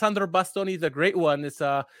on. Alessandro Bastoni, the great one. It's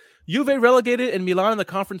Juve relegated and Milan in the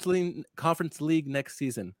Conference League next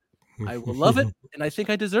season. I will love it, and I think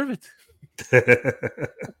I deserve it.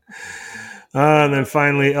 And then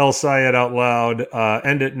finally, El Sayed out loud.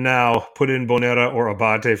 End it now. Put in Bonera or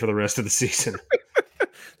Abate for the rest of the season.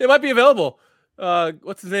 They might be available.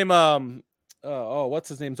 What's his name? What's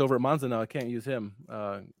his name's over at Monza now? I can't use him.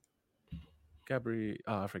 Gabri.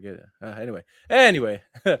 I forget it. Anyway,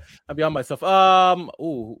 I'm beyond myself.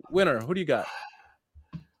 Winner. Who do you got?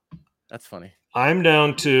 That's funny. I'm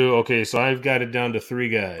down to so I've got it down to 3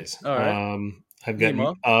 guys. All right. I've got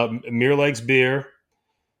Mir likes beer.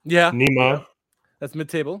 Yeah. Nima. Yeah. That's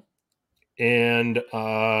mid-table. And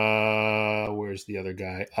where's the other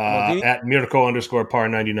guy? At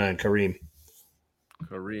Mirko_par99,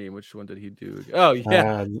 Kareem. Which one did he do? Oh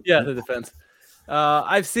yeah, the defense.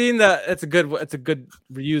 I've seen that. It's a good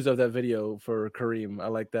reuse of that video for Kareem. I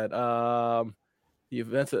like that. The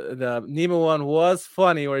events, the Nima one was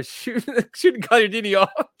funny, where shooting Gagliardini off,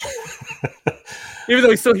 even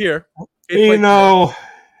though he's still here.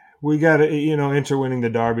 We got to, Inter winning the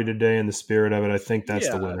derby today in the spirit of it. I think that's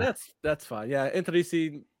the winner. That's fine. Yeah,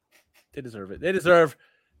 Interisi, they deserve it. They deserve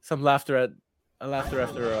some laughter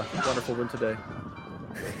after a wonderful win today.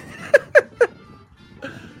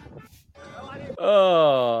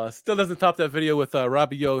 Still doesn't top that video with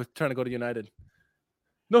Rabiot trying to go to United.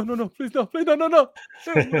 No, please no. Listen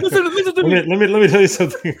to me. Let me tell you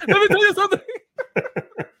something.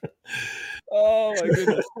 Oh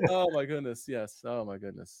my goodness. Yes. Oh my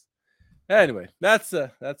goodness. Anyway, that's Who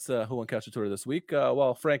Won Calciatore this week.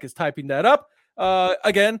 While Frank is typing that up,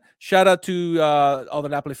 again, shout out to all the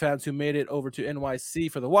Napoli fans who made it over to NYC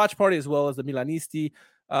for the watch party, as well as the Milanisti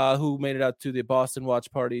who made it out to the Boston watch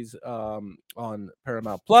parties on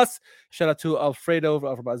Paramount Plus. Shout out to Alfredo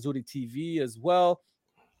from Azzurri TV as well.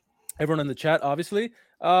 Everyone in the chat, obviously.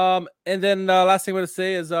 And then last thing I'm going to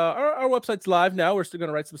say is our website's live now. We're still going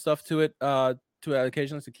to write some stuff to it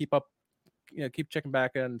occasionally to keep up, keep checking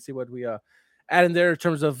back and see what we add in there in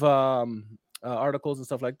terms of articles and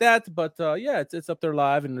stuff like that. But it's up there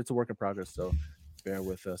live and it's a work in progress. So bear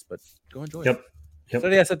with us, but go enjoy it. Yep.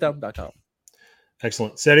 SerieASitdown.com.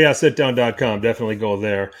 Excellent. SerieASitdown.com. Definitely go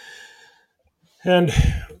there. And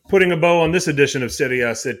putting a bow on this edition of Serie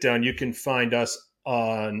A Sit Down, you can find us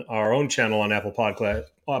on our own channel on Apple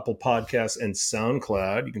Podcasts and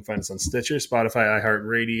SoundCloud. You can find us on Stitcher, Spotify,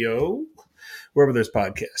 iHeartRadio, wherever there's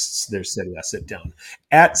podcasts. There's Serie A Sit Down.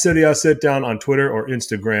 At Serie A Sit Down on Twitter or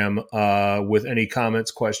Instagram with any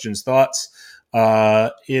comments, questions, thoughts.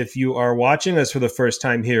 If you are watching us for the first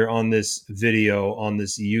time here on this video, on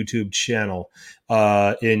this YouTube channel,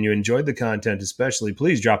 and you enjoyed the content especially,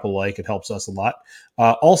 please drop a like. It helps us a lot.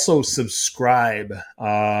 Also subscribe.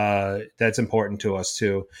 That's important to us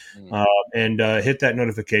too. And hit that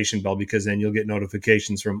notification bell, because then you'll get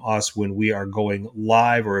notifications from us when we are going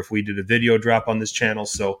live or if we did a video drop on this channel.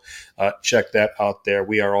 So check that out there.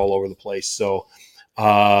 We are all over the place. So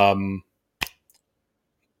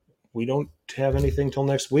we don't have anything till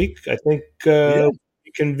next week. I think we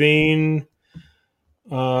convene.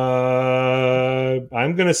 I'm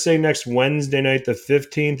going to say next Wednesday night, the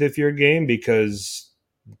 15th, if you're game, because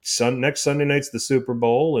next Sunday night's the Super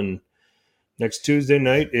Bowl, and next Tuesday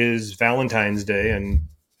night is Valentine's Day, and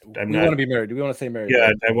we want to be married. Do we want to stay married?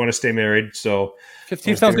 Yeah, I want to stay married. So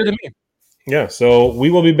 15th sounds good to me. Yeah, so we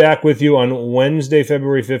will be back with you on Wednesday,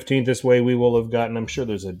 February 15th. This way we will have gotten, I'm sure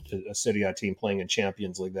there's a Serie A team playing in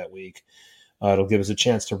Champions League that week. It'll give us a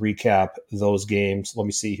chance to recap those games. Let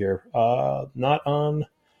me see here. Not on.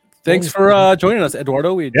 Thanks for joining us,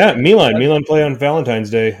 Eduardo. Milan play on Valentine's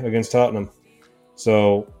Day against Tottenham.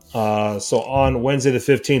 So on Wednesday the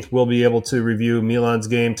 15th, we'll be able to review Milan's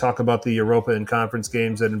game, talk about the Europa and Conference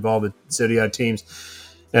games that involve the Serie A teams,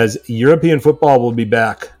 as European football will be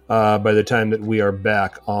back by the time that we are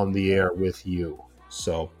back on the air with you.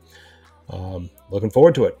 So looking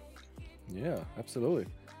forward to it. Yeah, absolutely.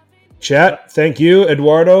 Chat, thank you,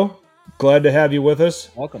 Eduardo. Glad to have you with us.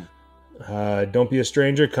 Welcome. Don't be a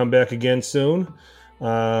stranger. Come back again soon.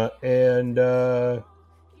 And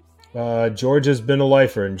George has been a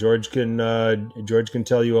lifer, and George can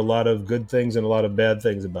tell you a lot of good things and a lot of bad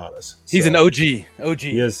things about us. He's an OG. He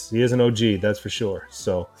is an OG, that's for sure.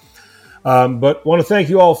 So, but want to thank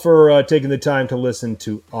you all for taking the time to listen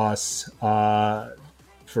to us.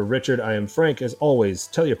 For Richard, I am Frank. As always,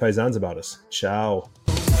 tell your paisans about us. Ciao.